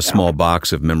 I have a small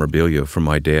box of memorabilia from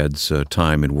my dad's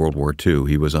time in World War II.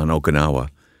 He was on Okinawa.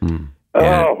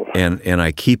 And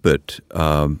I keep it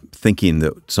thinking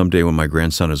that someday when my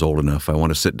grandson is old enough, I want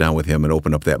to sit down with him and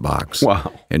open up that box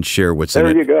and share what's in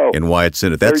it and why it's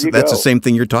in it. That's the same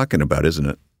thing you're talking about, isn't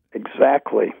it?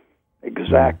 Exactly.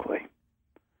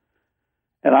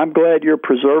 And I'm glad you're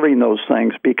preserving those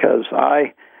things, because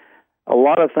a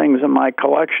lot of things in my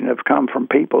collection have come from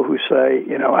people who say,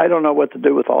 I don't know what to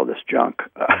do with all this junk.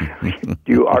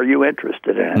 Are you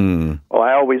interested in it? Well,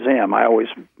 I always am.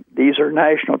 These are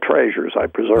national treasures. I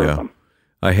preserve them.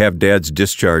 I have Dad's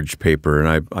discharge paper,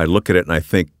 and I look at it and I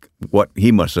think what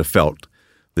he must have felt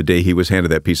the day he was handed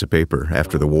that piece of paper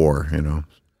after the war,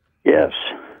 Yes.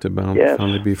 To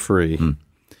finally be free.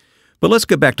 But let's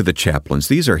get back to the chaplains.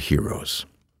 These are heroes.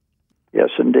 Yes,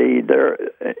 indeed.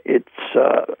 It's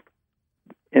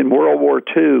in World War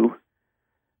II,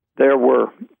 there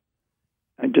were,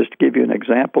 and just to give you an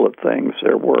example of things,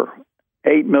 there were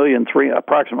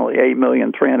approximately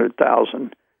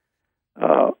 8,300,000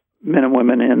 men and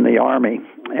women in the Army,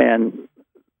 and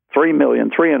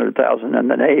 3,300,000 in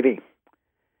the Navy.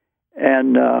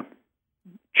 And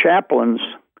chaplains,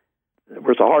 there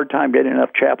was a hard time getting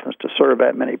enough chaplains to serve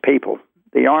that many people.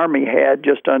 The Army had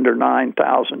just under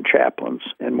 9,000 chaplains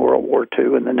in World War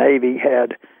II, and the Navy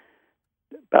had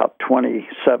about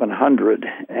 2,700.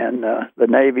 And the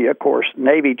Navy, of course,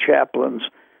 Navy chaplains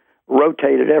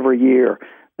rotated every year.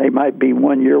 They might be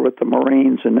 1 year with the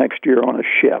Marines, and next year on a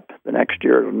ship, the next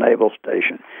year at a naval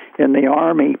station. In the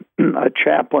Army, a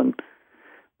chaplain,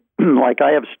 like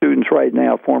I have students right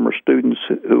now, former students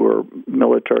who are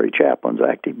military chaplains,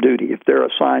 active duty. If they're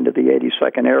assigned to the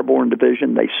 82nd Airborne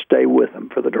Division, they stay with them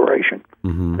for the duration.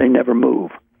 Mm-hmm. They never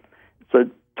move. It's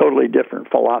a totally different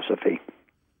philosophy.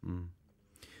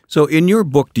 So in your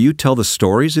book, do you tell the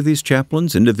stories of these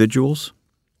chaplains, individuals?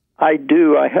 I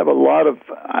do. I have a lot of,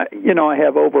 I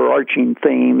have overarching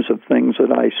themes of things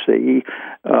that I see,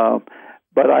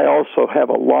 but I also have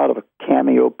a lot of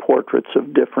cameo portraits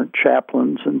of different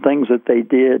chaplains and things that they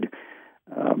did.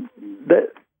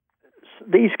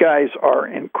 These guys are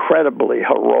incredibly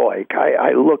heroic.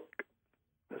 I look,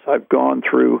 as I've gone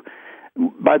through,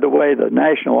 by the way, the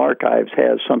National Archives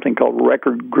has something called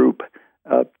Record Group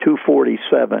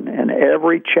 247, and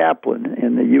every chaplain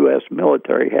in the U.S.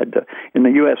 military in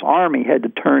the U.S. Army had to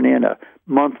turn in a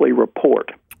monthly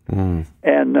report. Mm.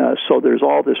 And so there's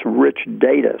all this rich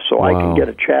data. So wow. I can get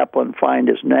a chaplain, find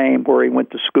his name, where he went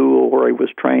to school, where he was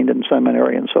trained in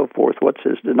seminary, and so forth, what's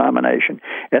his denomination.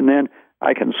 And then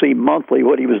I can see monthly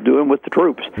what he was doing with the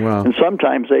troops. Wow. And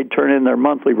sometimes they'd turn in their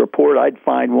monthly report. I'd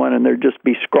find one, and there'd just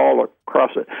be scrawled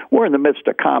across it. We're in the midst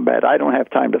of combat. I don't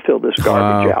have time to fill this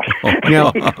garbage out.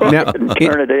 Now,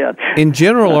 turn it in. In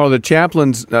general, are the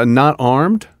chaplains not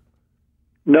armed?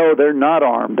 No, they're not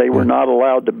armed. They were not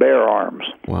allowed to bear arms.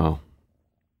 Wow.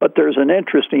 But there's an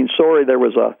interesting story. There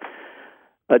was a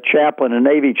chaplain, a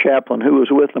Navy chaplain, who was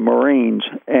with the Marines,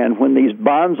 and when these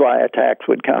banzai attacks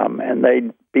would come, and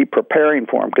they'd be preparing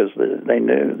for them because they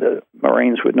knew the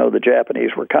Marines would know the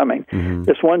Japanese were coming, mm-hmm.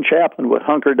 this one chaplain would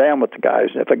hunker down with the guys.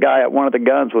 If a guy at one of the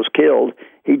guns was killed,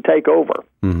 he'd take over.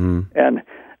 Mm-hmm. And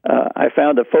I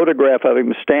found a photograph of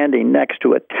him standing next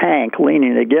to a tank,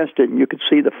 leaning against it, and you could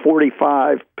see the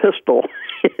 .45 pistol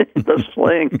in the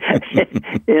sling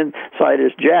inside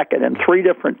his jacket. And 3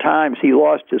 different times he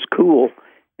lost his cool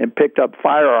and picked up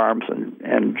firearms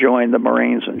and joined the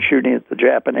Marines in shooting at the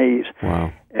Japanese.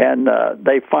 Wow. And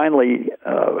they finally,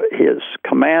 his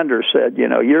commander said,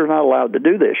 you're not allowed to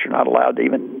do this. You're not allowed to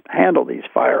even handle these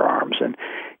firearms. And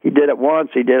he did it once.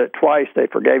 He did it twice. They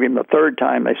forgave him the 3rd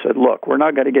time. They said, look, we're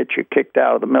not going to get you kicked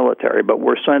out of the military, but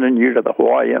we're sending you to the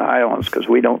Hawaiian Islands because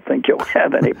we don't think you'll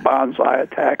have any banzai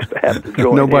attacks to have to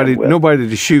join in with. Nobody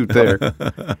to shoot there.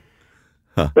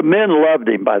 The men loved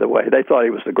him, by the way. They thought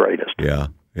he was the greatest. Yeah.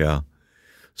 Yeah.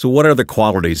 So what are the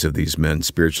qualities of these men,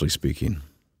 spiritually speaking?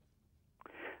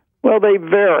 Well, they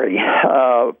vary.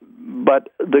 But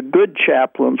the good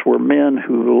chaplains were men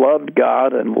who loved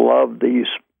God and loved these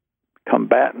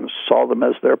combatants, saw them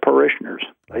as their parishioners.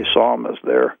 They saw them as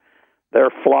their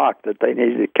flock that they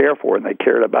needed to care for, and they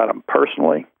cared about them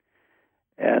personally.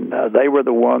 And they were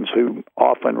the ones who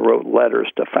often wrote letters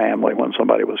to family when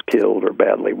somebody was killed or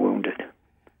badly wounded.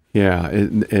 Yeah,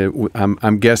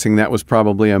 I'm guessing that was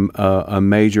probably a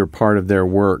major part of their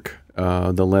work,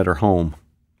 the letter home.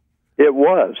 It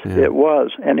was. Yeah. It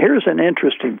was. And here's an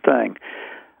interesting thing.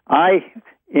 I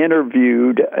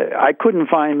couldn't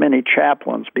find many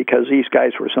chaplains because these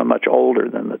guys were so much older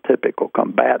than the typical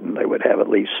combatant. They would have at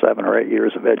least 7 or 8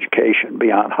 years of education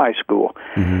beyond high school.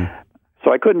 Mm-hmm.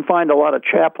 So I couldn't find a lot of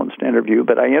chaplains to interview,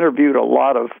 but I interviewed a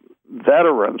lot of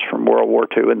veterans from World War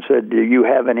II and said, do you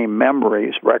have any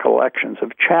memories, recollections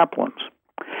of chaplains?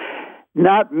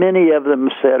 Not many of them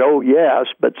said, oh, yes,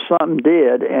 but some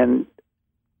did, and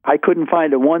I couldn't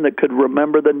find one that could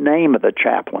remember the name of the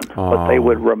chaplain, but they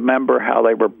would remember how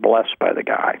they were blessed by the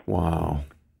guy. Wow.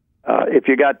 If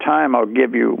you got time, I'll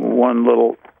give you one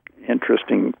little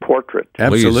interesting portrait.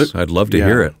 Absolutely. Please, I'd love to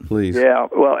hear it. Please. Yeah.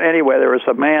 Well, anyway, there was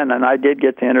a man, and I did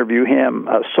get to interview him,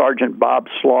 Sergeant Bob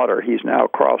Slaughter. He's now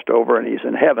crossed over, and he's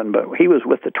in heaven, but he was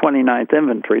with the 29th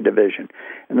Infantry Division.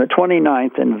 And the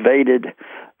 29th invaded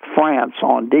France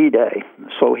on D-Day.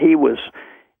 So he was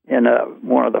in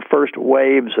one of the first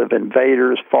waves of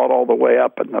invaders, fought all the way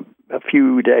up, and a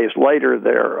few days later,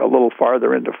 they're a little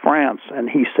farther into France. And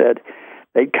he said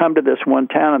they'd come to this one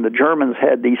town, and the Germans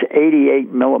had these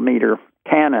 88-millimeter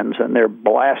cannons, and they're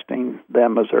blasting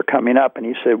them as they're coming up. And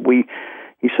he said,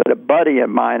 a buddy of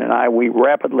mine and I, we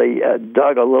rapidly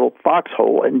dug a little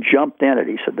foxhole and jumped in it.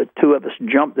 He said the 2 of us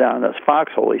jumped down this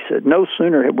foxhole. He said no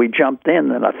sooner had we jumped in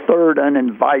than a 3rd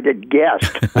uninvited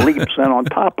guest leaps in on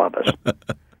top of us.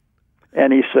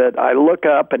 And he said, I look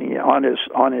up, and on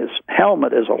his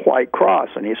helmet is a white cross,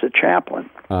 and he's a chaplain.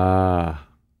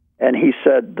 And he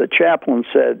said, the chaplain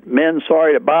said, men,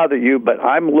 sorry to bother you, but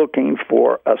I'm looking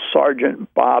for a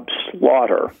Sergeant Bob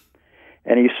Slaughter.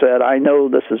 And he said, I know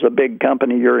this is a big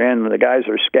company you're in, and the guys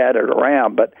are scattered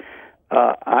around, but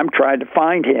I'm trying to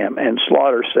find him. And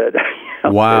Slaughter said,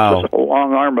 wow. This is a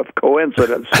long arm of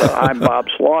coincidence. I'm Bob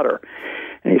Slaughter.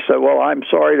 And he said, well, I'm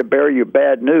sorry to bear you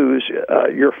bad news.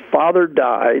 Your father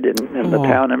died in the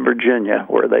town in Virginia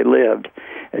where they lived,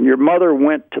 and your mother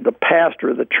went to the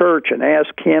pastor of the church and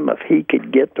asked him if he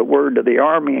could get the word to the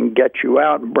Army and get you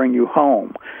out and bring you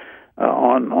home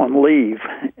on leave.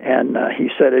 And he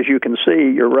said, as you can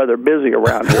see, you're rather busy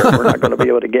around here. We're not going to be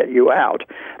able to get you out.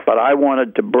 But I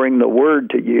wanted to bring the word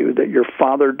to you that your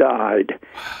father died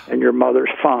and your mother's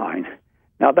fine.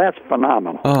 Now, that's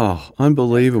phenomenal. Oh,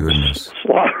 unbelievable.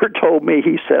 Slaughter told me,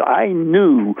 he said, I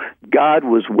knew God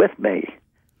was with me,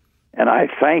 and I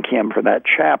thank him for that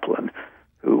chaplain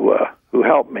who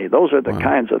helped me. Those are the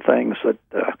kinds of things that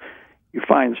you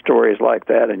find stories like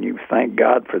that, and you thank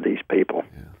God for these people.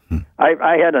 Yeah.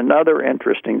 I had another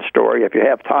interesting story, if you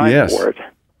have time for it.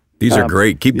 These are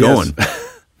great. Keep going.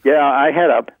 Yeah, I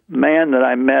had a man that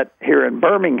I met here in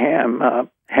Birmingham,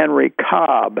 Henry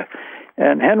Cobb.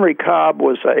 And Henry Cobb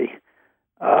was a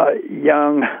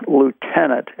young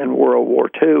lieutenant in World War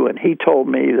II, and he told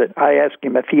me that I asked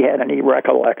him if he had any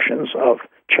recollections of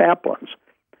chaplains.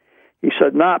 He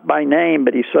said, not by name,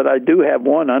 but he said, I do have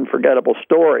one unforgettable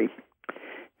story.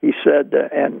 He said,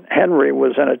 and Henry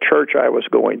was in a church I was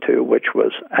going to, which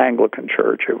was Anglican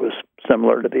church. It was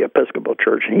similar to the Episcopal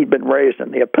church, and he'd been raised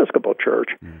in the Episcopal church.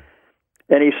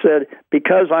 And he said,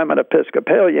 because I'm an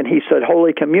Episcopalian, he said,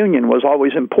 Holy Communion was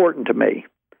always important to me.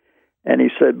 And he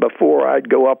said, before I'd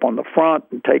go up on the front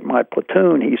and take my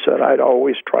platoon, he said, I'd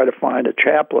always try to find a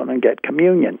chaplain and get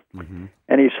communion. Mm-hmm.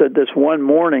 And he said this one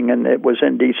morning, and it was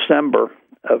in December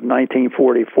of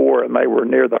 1944, and they were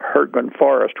near the Hurtgen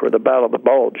Forest where the Battle of the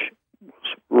Bulge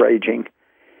was raging.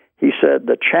 He said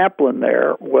the chaplain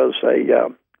there was a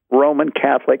Roman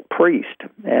Catholic priest,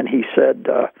 and he said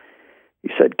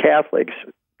Catholics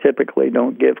typically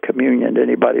don't give communion to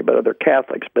anybody but other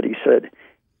Catholics, but he said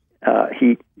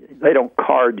they don't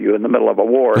card you in the middle of a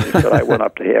war. He said I went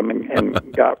up to him and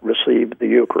received the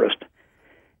Eucharist.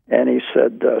 And he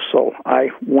said, so I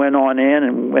went on in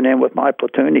and went in with my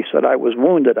platoon. He said I was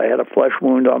wounded. I had a flesh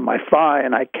wound on my thigh,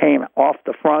 and I came off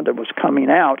the front and was coming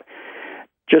out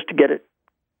just to get it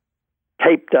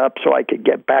taped up so I could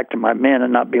get back to my men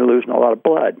and not be losing a lot of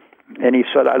blood. And he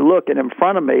said, I look, and in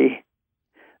front of me,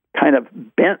 kind of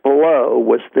bent low,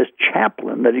 was this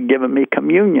chaplain that had given me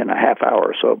communion a half hour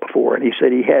or so before. And he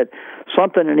said he had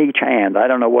something in each hand. I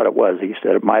don't know what it was. He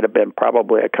said it might have been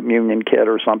probably a communion kit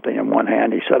or something in one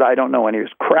hand. He said, I don't know. And he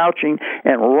was crouching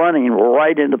and running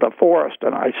right into the forest.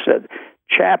 And I said,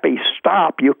 Chappie,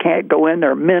 stop. You can't go in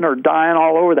there. Men are dying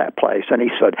all over that place. And he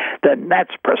said, then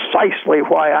that's precisely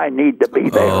why I need to be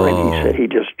there. And he said he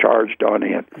just charged on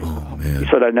in. He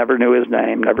said, I never knew his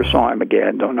name, never saw him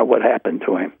again, don't know what happened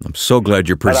to him. I'm so glad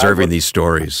you're preserving these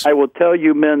stories. I will tell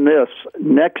you men this,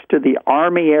 next to the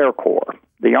Army Air Corps,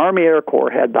 the Army Air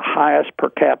Corps had the highest per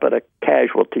capita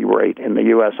casualty rate in the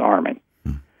U.S. Army.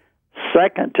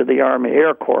 Second to the Army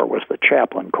Air Corps was the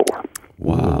Chaplain Corps.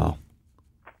 Wow.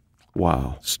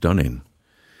 Wow. Stunning.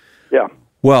 Yeah.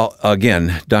 Well,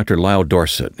 again, Dr. Lyle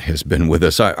Dorsett has been with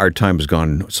us. Our time has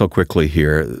gone so quickly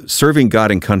here. Serving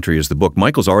God and Country is the book.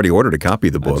 Michael's already ordered a copy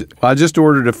of the book. I just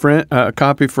ordered a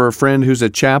copy for a friend who's a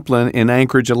chaplain in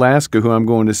Anchorage, Alaska, who I'm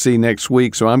going to see next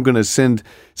week. So I'm going to send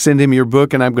him your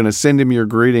book, and I'm going to send him your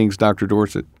greetings, Dr.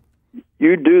 Dorsett.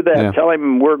 You do that. Yeah. Tell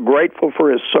him we're grateful for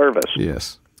his service.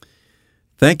 Yes.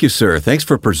 Thank you, sir. Thanks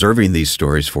for preserving these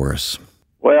stories for us.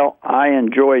 Well, I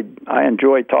enjoyed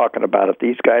talking about it.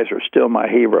 These guys are still my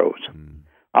heroes.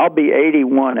 I'll be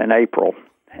 81 in April,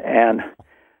 and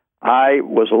I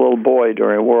was a little boy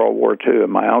during World War II,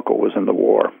 and my uncle was in the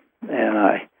war.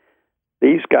 And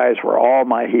these guys were all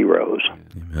my heroes.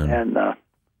 Amen. And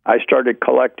I started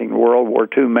collecting World War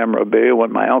II memorabilia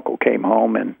when my uncle came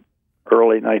home in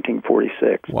early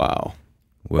 1946. Wow.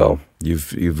 Well,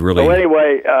 you've really... So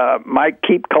anyway, Mike,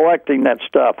 keep collecting that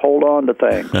stuff. Hold on to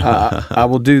things. I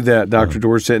will do that, Dr.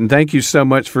 Dorsett, and thank you so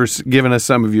much for giving us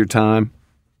some of your time.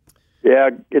 Yeah,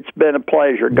 it's been a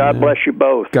pleasure. God bless you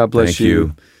both. God bless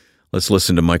you. Let's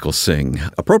listen to Michael sing,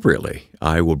 appropriately,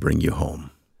 I Will Bring You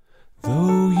Home.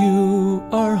 Though you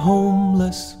are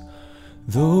homeless,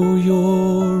 though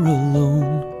you're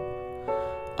alone,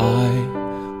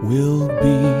 I will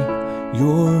be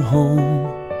your home.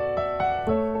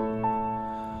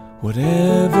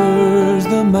 Whatever's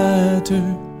the matter,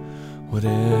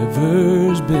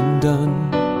 whatever's been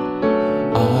done,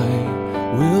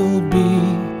 I will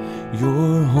be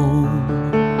your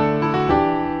home.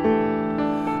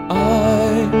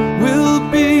 I will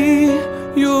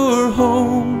be your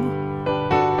home.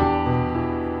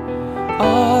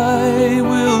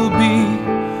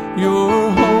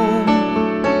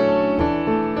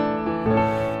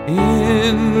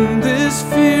 this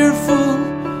fearful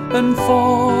and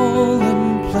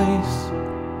fallen place,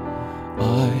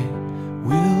 I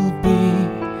will be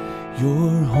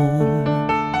your home.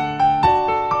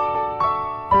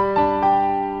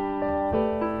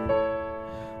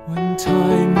 When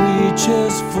time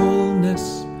reaches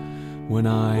fullness, when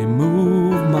I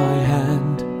move my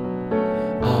hand,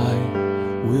 I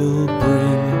will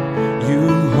bring you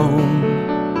home.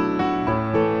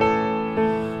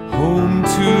 Home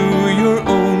to your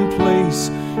own place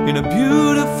in a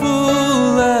beautiful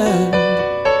land.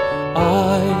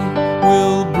 I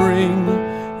will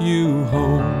bring you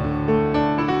home.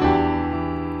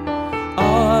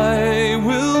 I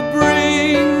will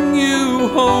bring you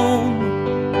home.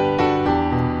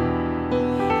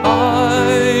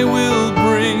 I will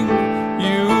bring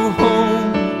you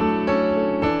home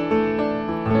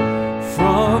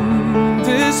from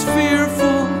this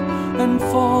fearful and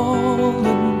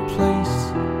fallen place.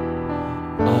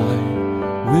 I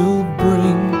will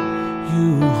bring you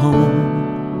home.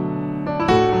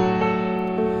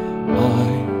 I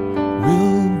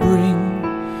will bring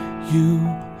you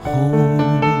home.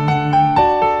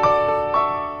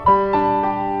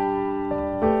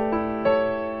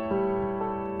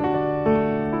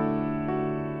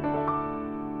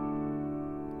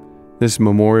 This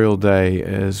Memorial Day,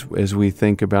 as we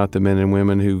think about the men and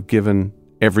women who've given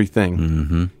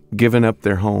everything, given up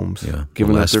their homes,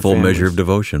 given up their full families, measure of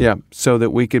devotion. Yeah, so that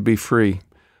we could be free.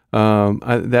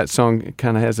 That song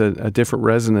kind of has a different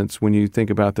resonance when you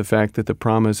think about the fact that the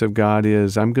promise of God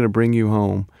is, "I'm going to bring you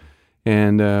home."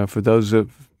 And for those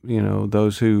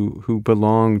who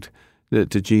belonged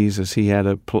to Jesus, He had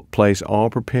a place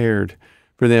all prepared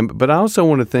for them. But I also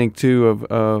want to think too of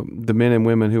the men and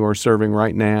women who are serving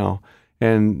right now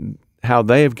and how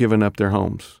they have given up their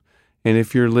homes. And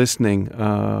if you're listening,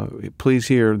 please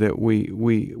hear that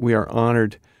we are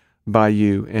honored by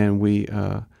you, and we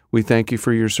thank you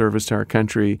for your service to our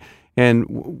country.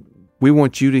 And we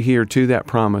want you to hear to that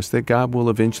promise that God will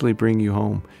eventually bring you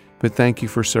home. But thank you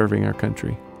for serving our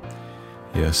country.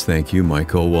 Yes, thank you,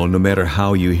 Michael. Well, no matter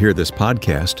how you hear this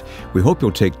podcast, we hope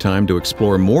you'll take time to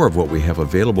explore more of what we have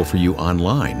available for you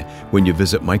online when you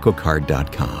visit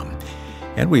michaelcard.com.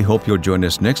 And we hope you'll join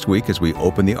us next week as we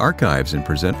open the archives and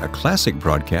present a classic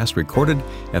broadcast recorded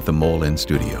at the Mole Inn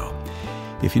Studio.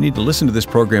 If you need to listen to this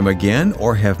program again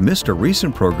or have missed a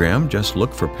recent program, just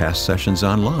look for past sessions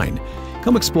online.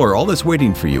 Come explore all that's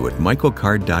waiting for you at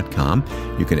michaelcard.com.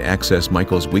 You can access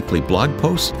Michael's weekly blog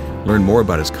posts, learn more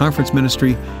about his conference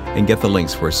ministry, and get the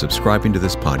links for subscribing to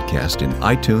this podcast in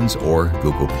iTunes or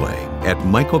Google Play at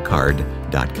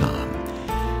michaelcard.com.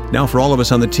 Now, for all of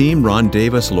us on the team, Ron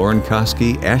Davis, Lauren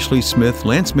Koski, Ashley Smith,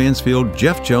 Lance Mansfield,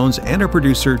 Jeff Jones, and our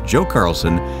producer, Joe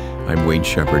Carlson, I'm Wayne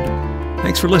Shepherd.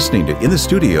 Thanks for listening to In the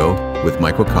Studio with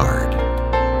Michael Card.